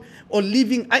going out or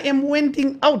leaving. I am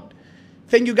wenting out.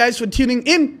 Thank you guys for tuning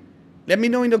in. Let me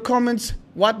know in the comments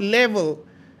what level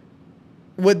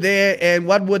were there and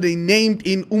what were they named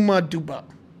in Umaduba.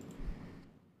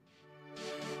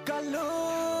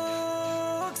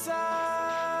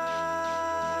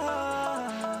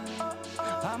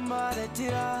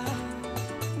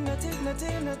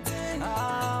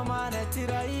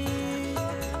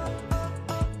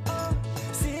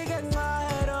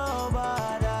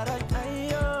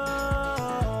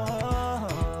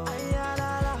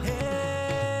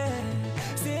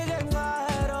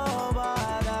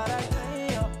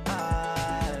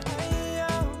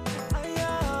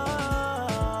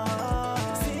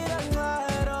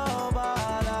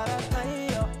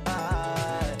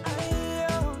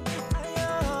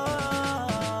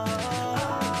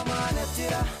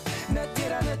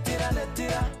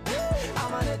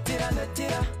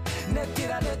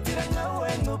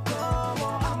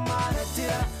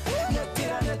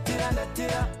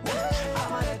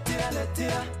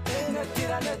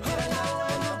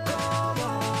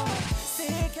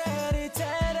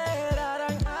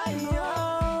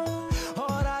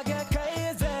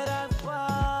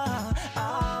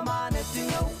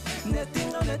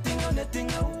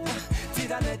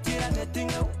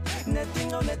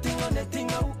 Netting,